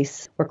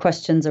workspace where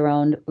questions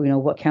around,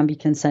 what can be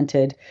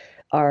consented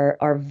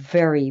are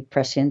very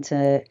prescient.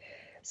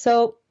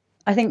 So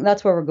I think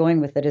that's where we're going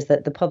with it, is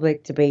that the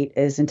public debate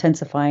is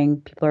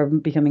intensifying. People are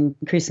becoming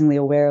increasingly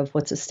aware of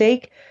what's at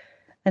stake.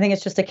 I think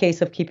it's just a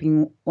case of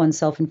keeping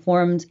oneself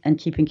informed and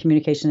keeping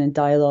communication and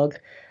dialogue,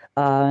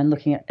 and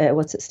looking at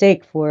what's at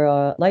stake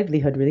for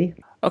livelihood, really.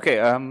 Okay,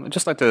 I'd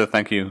just like to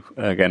thank you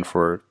again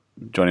for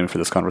joining me for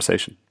this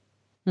conversation.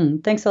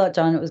 Thanks a lot,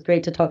 John. It was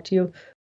great to talk to you.